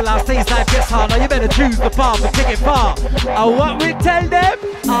 In the last days, life gets harder. You better choose the path and take it far. What we tell them?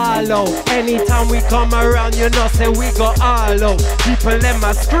 Hello. Anytime we come around, you know, say we go hello. People them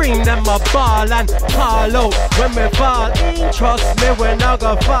a scream, them a ball and follow. When we fall in, trust me, we're not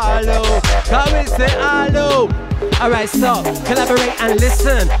gonna follow. Cause we say hello. Alright, so collaborate and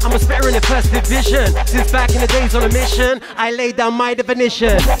listen. I'm a spitter in the first division. Since back in the days on a mission, I laid down my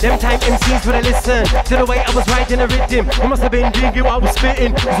definition. Them time MCs would I listen to the way I was writing a rhythm. You must have been digging what I was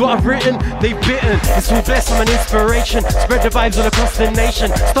spitting. Cause what I've written, they've bitten. It's all blessed, I'm an inspiration. Spread the vibes all across the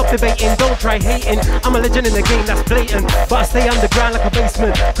nation. Stop debating, don't try hating. I'm a legend in the game, that's blatant. But I stay underground like a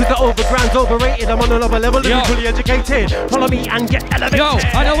basement. Cause the overground's overrated. I'm on another level, lyrically educated. Follow me and get elevated. Yo,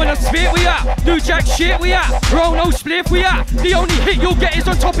 I know when I spit we at. Do jack shit we at. Roll no spliff we at. The only hit you'll get is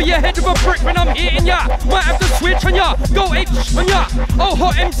on top of your head with a brick when I'm hitting ya. Might have to switch on ya. Go H on ya. Oh,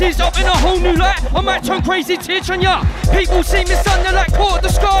 hot MCs up in a whole new light. I might turn crazy titch on ya. People see me son, they're like caught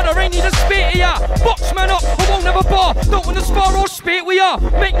Discarda. Ain't need a spit ya. Box man up, I won't have a bar. Don't wanna spar or spit we are.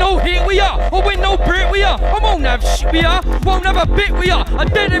 Make no hit we are. Or win no Brit we are. I won't have shit we are. Won't have a bit we are. I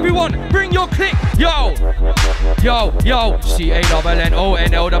dead everyone. Bring your click. Yo. Yo, yo.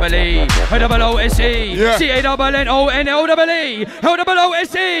 C-A-N-N-O-N-L-E. A-O-O-S-E. C-A-N-N-O-N-L-E.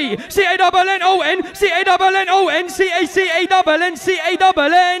 L-O-O-S-E. C-A-N-N-O-N. C-A-N-N-O-N.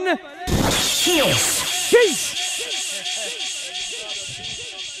 C-A-C-A-N-N-C-A-N-N. Cheers.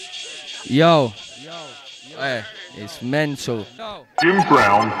 Yo. Hey, it's mental. Jim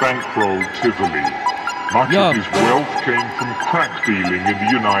Brown bankrolled Tivoli. Much of his wealth came from crack dealing in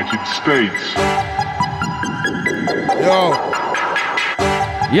the United States.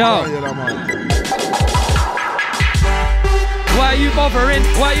 Why are you bothering?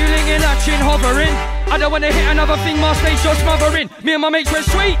 Why are you linging, action, hovering? I don't wanna hit another thing, my stage just smothering. Me and my mates were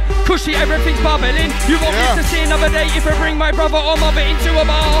sweet, cushy, everything's bubbling. You want me to see another day if I bring my brother or mother into a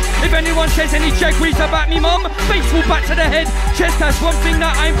bar. If anyone says any jaguars about me mum, baseball bat to the head. Chest, that's one thing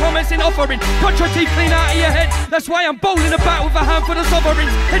that I'm promising, offering. Punch your teeth clean out of your head. That's why I'm bowling about with a handful of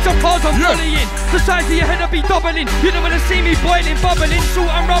sovereigns. Heads of cards I'm volleying. The size of your head I'll be doubling. You don't wanna see me boiling, bubbling, salt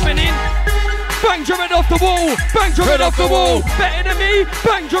I'm rubbing in. Bang, drum it off the wall. Bang, drum it off the wall. Better than me.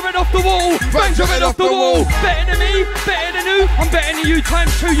 Bang, drum it off the wall. Bang, drum it off the wall. Better than me. Better than who? I'm better than you times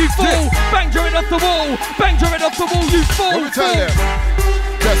 2. You fool. Bang, drum it off the wall. Bang, drum it off the wall. You fool. Let me tell you.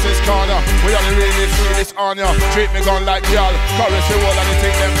 Justice corner, we only really feel this on ya. Treat me gun like y'all, chorus the wall and they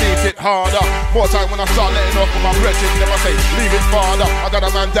think them beat it harder. More time when I start letting off with my brethren, never say, leave it farther. I got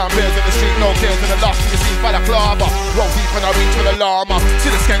a man down bears in the street, no cares in the lost in the seat by the clawber. Roll deep when I reach for the llama, see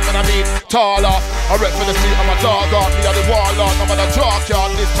the skank when I meet taller. I rep for the street, I'm a dog art, me are the warlord, I'm on a dark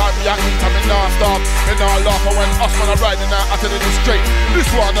yard. This time we ain't eat, I'm in non-stop. And now I laugh, I went us when I'm riding out to the straight. This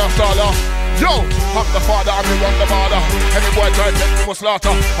one I'm staller. Yo, I'm the father, I'm the run the border. Any boy try to take me, will slaughter.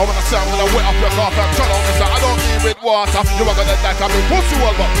 I wanna sound when I wet up your car, I'm trying on this, I don't need with water. You are gonna die, I'm in pussy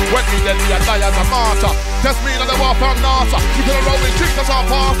over. When me then me, I die as a martyr. Test me that I walk from NASA. You can roll me tricks, that's our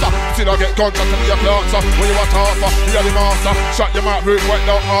pastor. See, I get contract to be a clancer. When you want to offer, you are the master. Shut your mouth, rude, wait,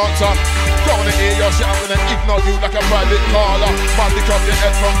 no answer. Don't wanna hear your shit, I'm gonna ignore you like a private caller. Man, pick up your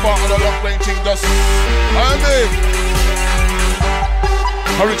head from far of the long range thing, just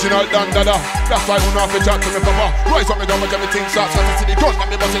original dandada, that's why you know if you chat to me papa. Rise up me down with everything starts to see the gun and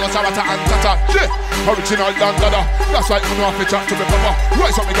me busting a sarata and tata. Yeah, original dandada, that's why you know if you chat to me papa.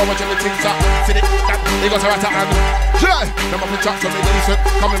 Rise up me down with everything starts to see the gun and me busting a sarata and yeah. Them up me chat to me decent,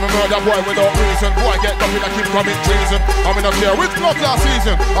 come in me murder boy without reason. Boy get dumping and keep coming treason. I'm in a clear with blood last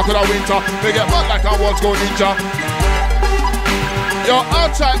season. I could have winter, they get mad like I was go ninja. Yo,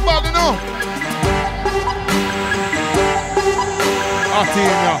 outside bad enough.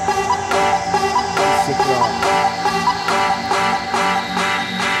 Atina.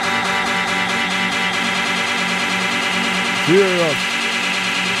 Serious.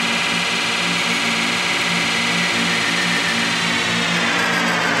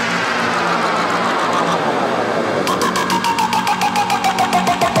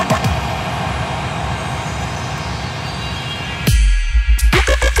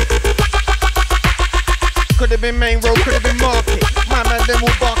 Could have been main road, could have been market. My man then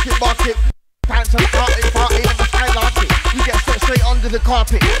will bark it. Pants and party in the skylark it. You get set straight under the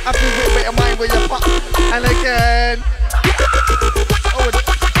carpet. I feel with a bit of mind where you're fuck. And again. Oh,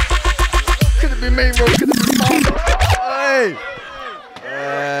 could have been main road, could have been market. Hey.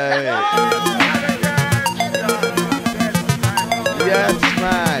 Yes,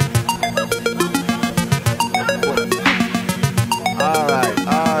 man. Alright.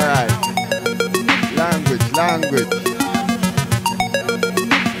 Language.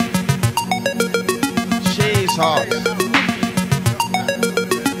 Shizz hot.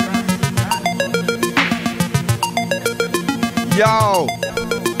 Yo.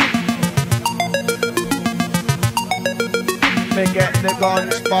 Me get the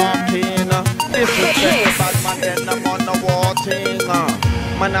gun sparking. This is the bad man, then I'm on the wall thing.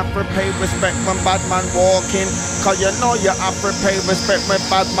 Man, I have to pay respect when bad man walking. Cause you know you have to pay respect when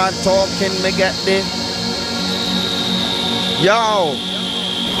bad man talking. Me get this. Yo,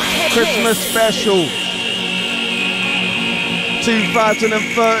 Christmas special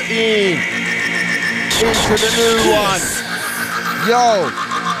 2013 into the new one. Yo,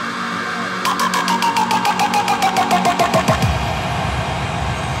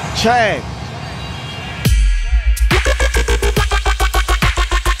 check.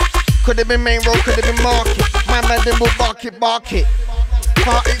 Could have been main road, could have been market. My man then will bark it.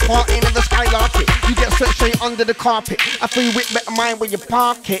 Party in the skylark it. You get set straight under the carpet. I feel with better mind when you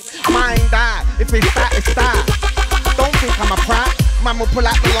park it. Mind that, if it's that, it's that. Don't think I'm a prat. Man will pull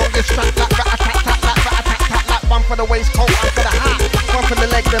out the longest strap like rat-a-tat-tat, like one for the waistcoat, one for the hat, one for the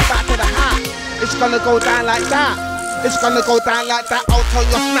leg, then back to the hat. It's gonna go down like that. It's gonna go down like that. I'll tell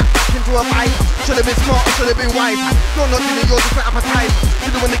you, snap back into a fight. Should've been smart, should've been wise. You're not doing yours, just appetite.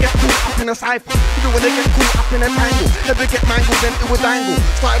 You do when they get caught up in a cipher. You do when they get caught up in a tangle. Never get mangled, then it would dangle.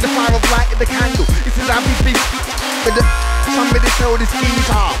 Started the fire of light in the candle. This is how we beat. Somebody tell this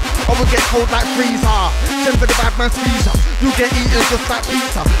geezer. I will get cold like freezer. Send for the bad man squeezer. You get eaten just like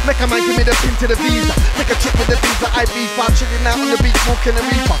pizza. Make a man give me the pin to the visa. Take a trip with the visa, I beef. I'm chilling out on the beach, smoking a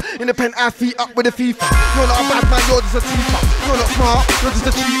reefer. In the pen, I feet up with a FIFA. You're not a bad man, you're just a teacher. You're not smart, you're just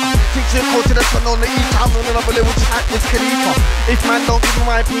a cheater. Teach you go to the sun on the east. I'm on another little chat with Khalifa. If man don't give me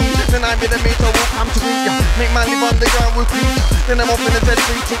my P, then I'm in the meter, will come to meet ya. Make man live underground with creature. Then I'm up in the dead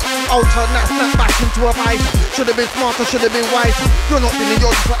street. Alter, snap back into a visor. Should've been smarter, should've been wiser. You're not feeling,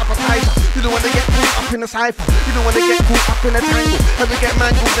 you're just an appetizer. You don't want to get caught up in a cipher. You don't want to get caught up in a tangle. Have you get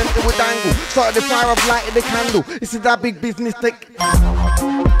mangled, then it will dangle. Started the fire of lighting the candle. This is that big business thing.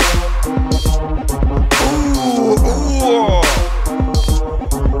 Ooh, ooh.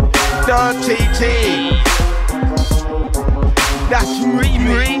 Dirty T. That's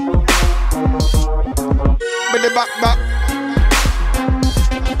Riri. With the back.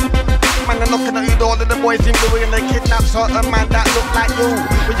 Man, I'm knocking at your door, and the boys in blue and they kidnap certain man that look like you.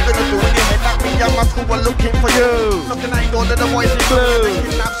 What you gonna do when you head like me and my crew are looking for you? Knocking at your door, and the boys in blue and they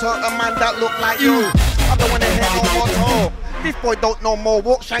kidnap certain man that look like you. I don't wanna hear no more talk. This boy don't know more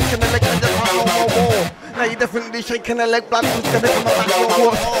walk, shanking the leg and just can't no more walk. Now you definitely shaking the leg, blood who's gonna come back your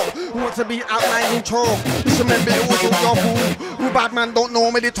walk. Who wants to be outlined in chalk? Just remember it was your fool. Who bad man don't know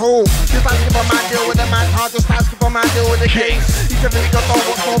me at all. Just ask if a man deal with a man hard, just ask if a man deal with the case. He's really got no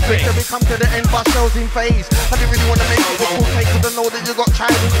what's no big, then we come to the end but shells in phase. I didn't really wanna make it a cool take, cause I know that you got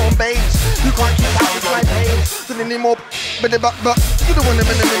trident on base. You can't keep out with my page. So then anymore, but you don't wanna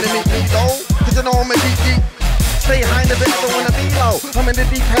meet me though. Cause you know I'm a deep. Stay high in the bit, I don't wanna be low. I'm in the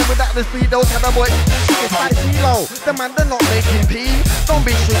deep end without the speed, those kind of boy. It's spicy low. The man, they're not making pee. Don't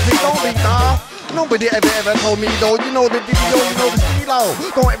be shitty, don't be daft. Nobody ever told me though. You know the video, you know the stilo.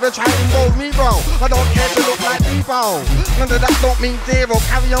 Don't ever try to involve me, bro. I don't care to look like me, bro. None of that don't mean zero.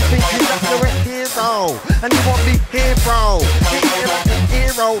 Carry on thinking that you're a hero. And you won't be here, bro. You're like a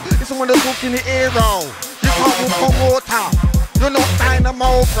hero. It's someone that's walking the hero. You can't walk on water. You're not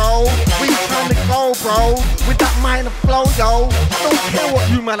dynamo, bro. We trying to go, bro. With that minor flow, yo. I don't care what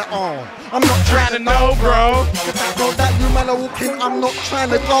you man are on. I'm not trying to know, bro. If I know that you man are walking, I'm not trying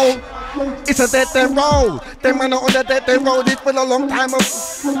to go. It's a dead road. Them man are on the dead road. It's been a long time of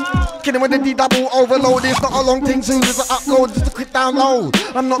kidding with the D-double overload. It's not a long thing, soon as I upload, just a quick download.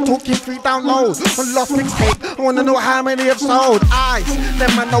 I'm not talking free downloads. On lost mixtape, I wanna know how many have sold. Ice,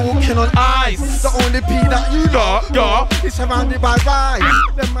 them man are walking on ice. The only P that you know, is surrounded by rice.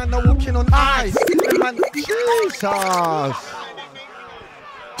 Them man are walking on ice. Them man, Jesus.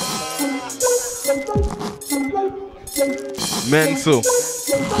 Mental.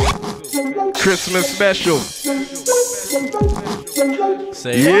 Christmas special.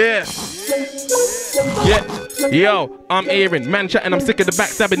 Say yeah. Yeah. Yo, I'm Aaron, man chatting, I'm sick of the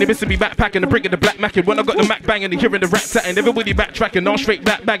backstabbing. They missing me backpacking, the brick of the black macking. When I got the Mac banging, they hearing the rat tatting. Everybody backtracking, no straight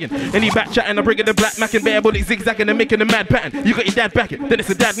back bagging. Any back chatting, I'm bringing the black macking. Bare bullets zigzagging and making a mad pattern. You got your dad backing, then it's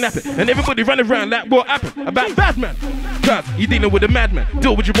a dad napping. And everybody running around like what happened? About bad man. Cause you dealing with a madman.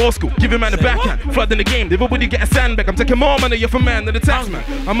 Deal with your old school, give him man a backhand. Flooding the game, everybody get a sandbag. I'm taking more money off a man than the tax man.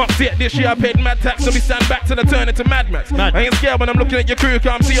 I'm upset this year, I paid mad tax, so we stand back till I turn into Mad Max. I ain't scared when I'm looking at your crew,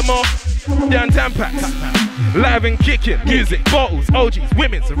 can't see them all. Down Tampax. Live and kicking, music, bottles, OGs,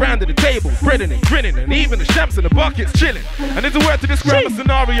 women surrounding the tables, grinning and grinning, and even the champs in the buckets chilling. And there's a word to describe a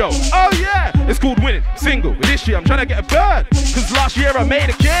scenario. Oh yeah, it's called winning, single. But this year I'm trying to get a bird, cause last year I made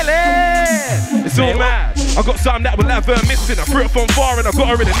a killing. It's all mad. I got something that will have her missing. I threw it from far and I got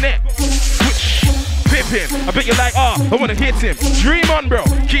her in the net. Switch. Pippin'. I bet you're like, I wanna hit him. Dream on, bro,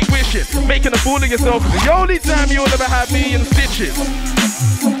 keep wishing. Making a fool of yourself is the only time you'll ever have me in stitches.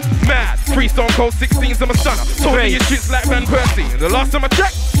 Mad, 3 Stone Cold 16s, I'm a stunner. Told me your shit's like Van Persie. And the last time I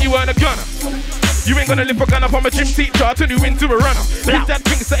checked, you weren't a gunner. You ain't gonna lift a gun up on my gym teacher, I'll turn you into a runner. If that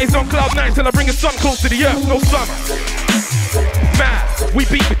thinks that he's on cloud 9 till I bring a sun close to the earth, no summer. Mad, we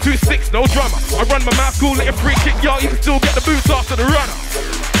beat with 2-6, no drummer. I run my mouth cool, let a free kick, y'all, you can still get the boots after the runner.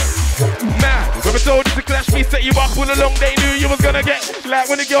 Mad, whoever told you to clash me, set you up all along, they knew you was gonna get. Like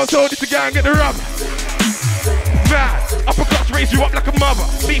when the girl told you to go and get the rubber. Mad, uppercuts raise you up like a mother.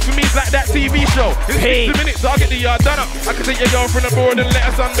 Beat for me's like that TV show. In 60 minutes, I'll get the yard done up. I can take your girlfriend aboard and let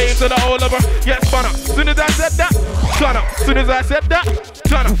her sunbathe to the whole of her. Yeah, spun up. Soon as I said that, turn up. Soon as I said that,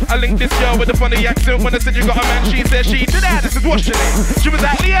 turn up. I linked this girl with a funny accent. When I said you got a man, she said she did that. I said, what's your name? She was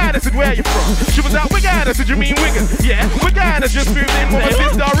out Leanne. I said, where you from? She was out Wigan. I said, you mean Wigan? Yeah, Wigan. I just moved in with my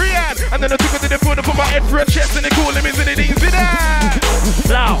sister Rihanna. And then I took her to the phone and put my head for a chest and they call him into the Dean Zidane.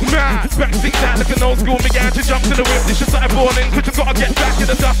 Mad, back six out like an old school. Began to jump to the whip. This just started balling. Cause you gotta get back in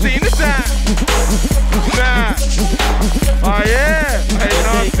the dusty in this time. Mad. Oh yeah. Hey,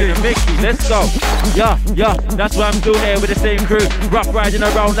 nasty. Ricky, let's go. Yeah, that's why I'm still here with the same crew. Rough riding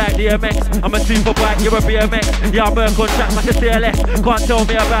around like DMX. I'm a super bike, you're a BMX. Yeah, I work on tracks like a CLS. Can't tell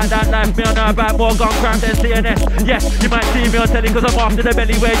me about that life, me I know about more gun crime than CNS. Yes, you might see me on telly cause I'm after the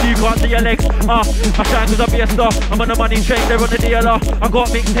belly where you can't see your legs. I shine cause I be a star. I'm on the money train, they're on the DLR. I got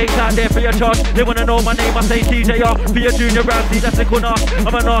mixtapes out there for your charge. They wanna know my name, I say TJR. For your junior Ramsey, that's a good art.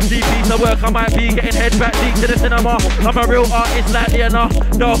 I'm a nasty piece of work, I might be getting head back deep to the cinema. I'm a real artist like Leonard.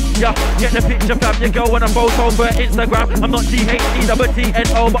 No, yeah, get the picture fam, you go on a photo for Instagram. I'm not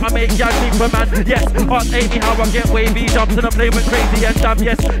THEWTNO, but I make young people man. Yes, ask Amy how I get wavy jumps and I play with crazy and damn.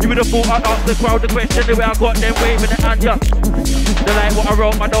 Yes, you would have thought I'd ask the crowd the question the way I got them waving it and yeah. They like what I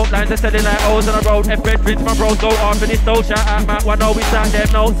wrote, my dope lines are selling like O's on the road. F red Prince, my bros go hard for this though. Shout out Matt, I know we sound them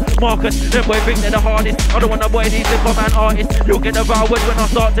notes. Marcus, them boy think they're the hardest. I don't want to boy these little man artists. You'll get the vowels when I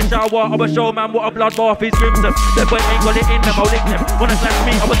start to shower. I'm a showman, what a bloodbath is crimson. Them boy ain't got it in them, I'll lick them. Wanna slash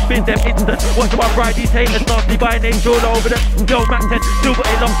me, I will spin them instant. Watch them ride these haters, nasty by names all over them. Yo, Mac 10, still got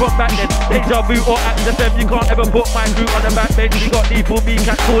it long from back then. Deja vu or act the fem, you can't ever put my crew on the back bench. You got D for me,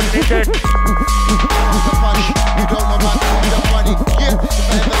 cats calling it dead. You don't know about the food I'm running. Yeah, if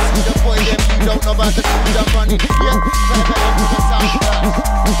I ever see the boy, then you don't know about the food I'm running. Yeah, if I ever enter the sound class.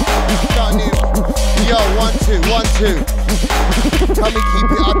 Done him. Yo, 1, 2, 1, 2. Come and keep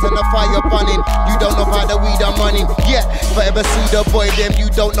it out and the fire burning. You don't know about the weed I'm running. Yeah, if I ever see the boy, then you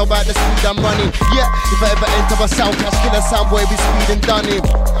don't know about the speed I'm running. Yeah, if I ever enter a sound class, kill a sound boy, be speeding done him.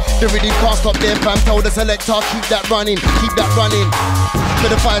 The rhythm can't stop there, fam. Told the selector, keep that running, keep that running. For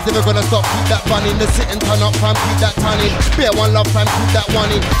the fire's never gonna stop, keep that running. The sit and turn up, fam, keep that turning. Bear one love, fam, keep that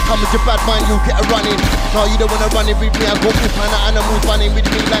one in. Come with your bad mind, you'll get a running. No, you don't wanna run it with me, I go poop and the animals running with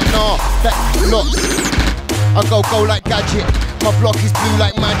me like, nah, that, look. I go like gadget. My block is blue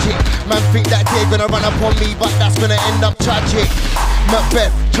like magic. Man think that they're gonna run up on me, but that's gonna end up tragic.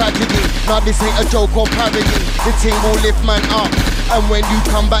 Macbeth, tragedy. Now this ain't a joke or parody. The team will lift man up. And when you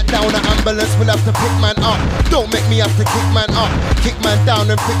come back down, the ambulance will have to pick man up. Don't make me have to kick man up. Kick man down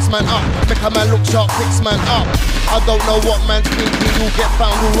and fix man up. Make a man look sharp, fix man up. I don't know what man's thinking. You'll get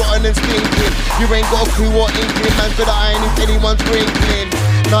found all rotten and stinking. You ain't got a clue or inkling. Man for the iron if anyone's wrinkling.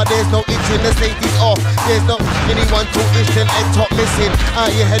 Now there's no itching, the safety's off. There's no anyone talking and head top missing.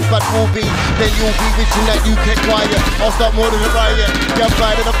 Out your head but will be. Then you'll be wishing that you kept quiet. I'll start more than a riot. Yeah, I'm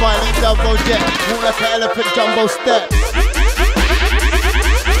riding a violent jumbo jet. Walk like an elephant jumbo step.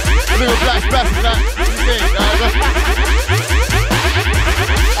 Little black bastard, that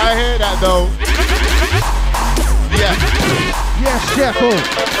I hear that though. Yeah. Yes, Chefal.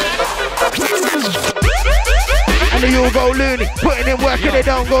 And they all go loony, putting in work and they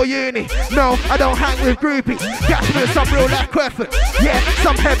don't go uni. No, I don't hang with groupies. Gas me with some real life queffers. Yeah,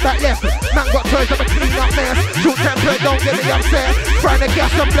 some head back left. Man got toys, I'm a clean up mess. Short temper, don't get me upset. Frying the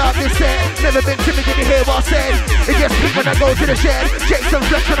gas and blood this set. Never been timid, did you hear what I said? It gets peak when I go to the shed. Shake some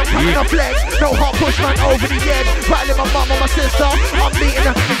flex when I'm coming off legs. No hot push man over the edge. Battling my mum or my sister. I'm beating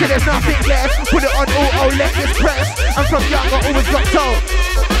her until there's nothing left. Put it on auto, let this press. And from young I always got told.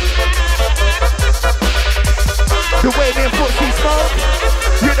 The way me and Footsie smoke.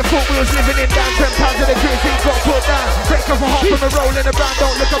 You're the foot wheels living in down. 10 pounds of the grizzly got put down. Take off a hop from a rolling around.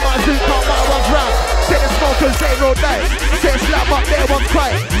 Don't look at my zoo, can't buy one's round. Say the smokers, they roll dice. Say a slap up there, one's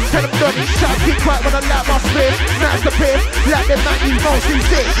quiet. Tell them Donny, shout, keep quiet when I light my spit. Now's the piss, like them man you mostly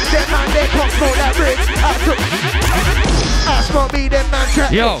sick. Them man, they can't smoke like bricks. I smoke me, them man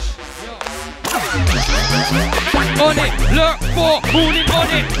trap. Yo. On it, look for morning on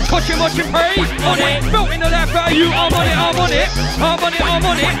it. Watching, pray on it. Built in the left by you, I'm on it, I'm on it. I'm on it, I'm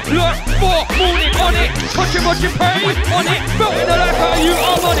on it. Look for morning on it. Watching, pray on it. Built in the left by you,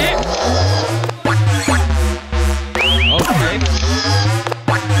 I'm on it. Okay.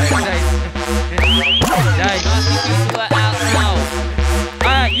 Nice.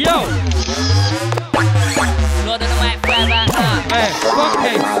 Alright, yo. Lord of the mic, fly back now. Hey,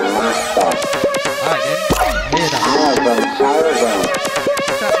 Funtcase. Alright then, I hear that.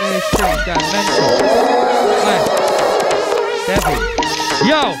 That there shit down mental. Hey, devil.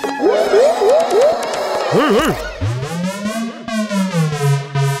 Yo!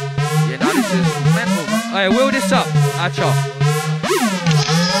 Yeah, now this is mental. Hey, wheel this up, Hatcha.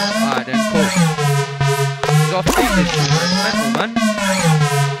 Alright then, cool. You gotta feed this shit, man. Mental, man.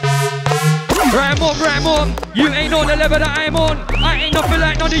 Right on. You ain't on the level that I'm on. I ain't nothing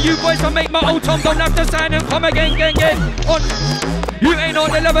like none of you boys. I make my old Tom, don't have to sign and come again. On. You ain't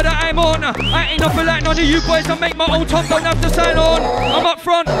on the level that I'm on. I ain't nothing like none of you boys. I make my old Tom, don't have to sign on. I'm up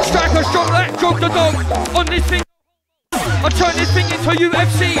front, striker strong like Joke the dog. On this thing. I turn this thing into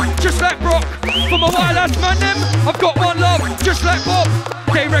UFC, just like Brock. For my wild ass man them, I've got one love, just like Bob.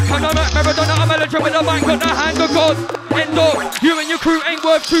 They reckon I'm at Maradona, I'm a legend with a mic, got the hand of God. End of, you and your crew ain't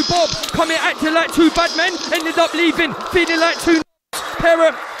worth two bob. Come here acting like two bad men, ended up leaving, feeling like two pair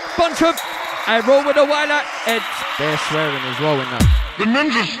of bunch of. I roll with a wild at Ed. They're swearing as well in that. The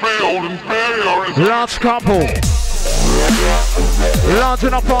ninjas failed and failure is... Large couple.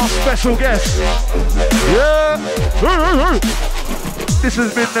 Larging up our special guest. Yeah. This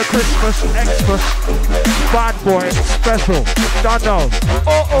has been the Christmas Xmas Bad Boy Special. Don't know.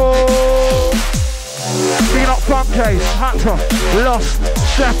 Uh-oh. Picking up Funtcase, Hatcha, Lost,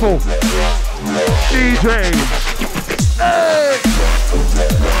 Chefal, DJs. Hey.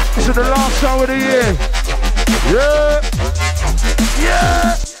 This is the last show of the year. Yeah.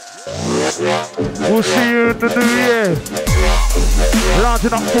 Yeah. We'll see you in the new year.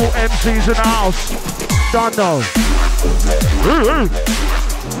 Larging up 4 MCs in the house. Don't know.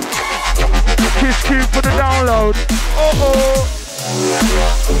 Kiss Q for the download. Uh-oh.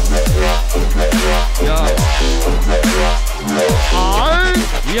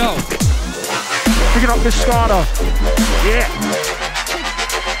 Yo. Picking up Discarda. Yeah.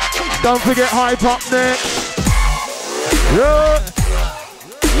 Don't forget Hype up next. Yeah.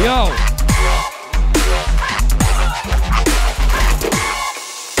 Yo.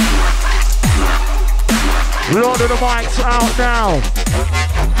 Lord of the Mics out now.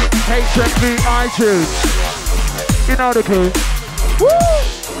 HMV iTunes. You know the crew.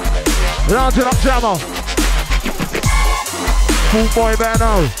 Woo! Larging up Jammer. Full boy better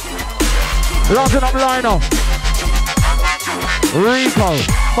know. Larging up Liner. Riko.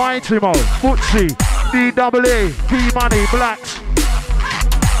 Mighty Mo. Footsie. DWE. P Money. Blacks.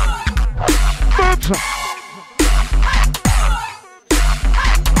 Boobs.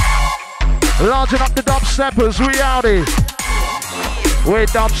 Larging up the dubsteppers, we outie. We're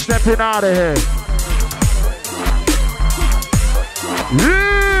dubstepping out of here.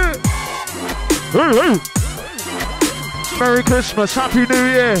 Yeah! Merry Christmas, Happy New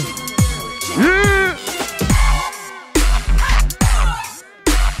Year. Yeah!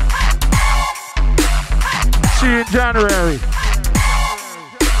 See you in January.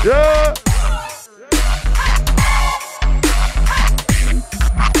 Yeah!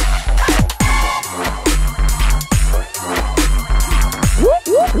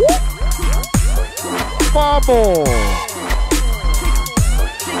 Bubble.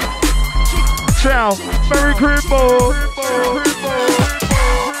 Ciao. Merry Christmas.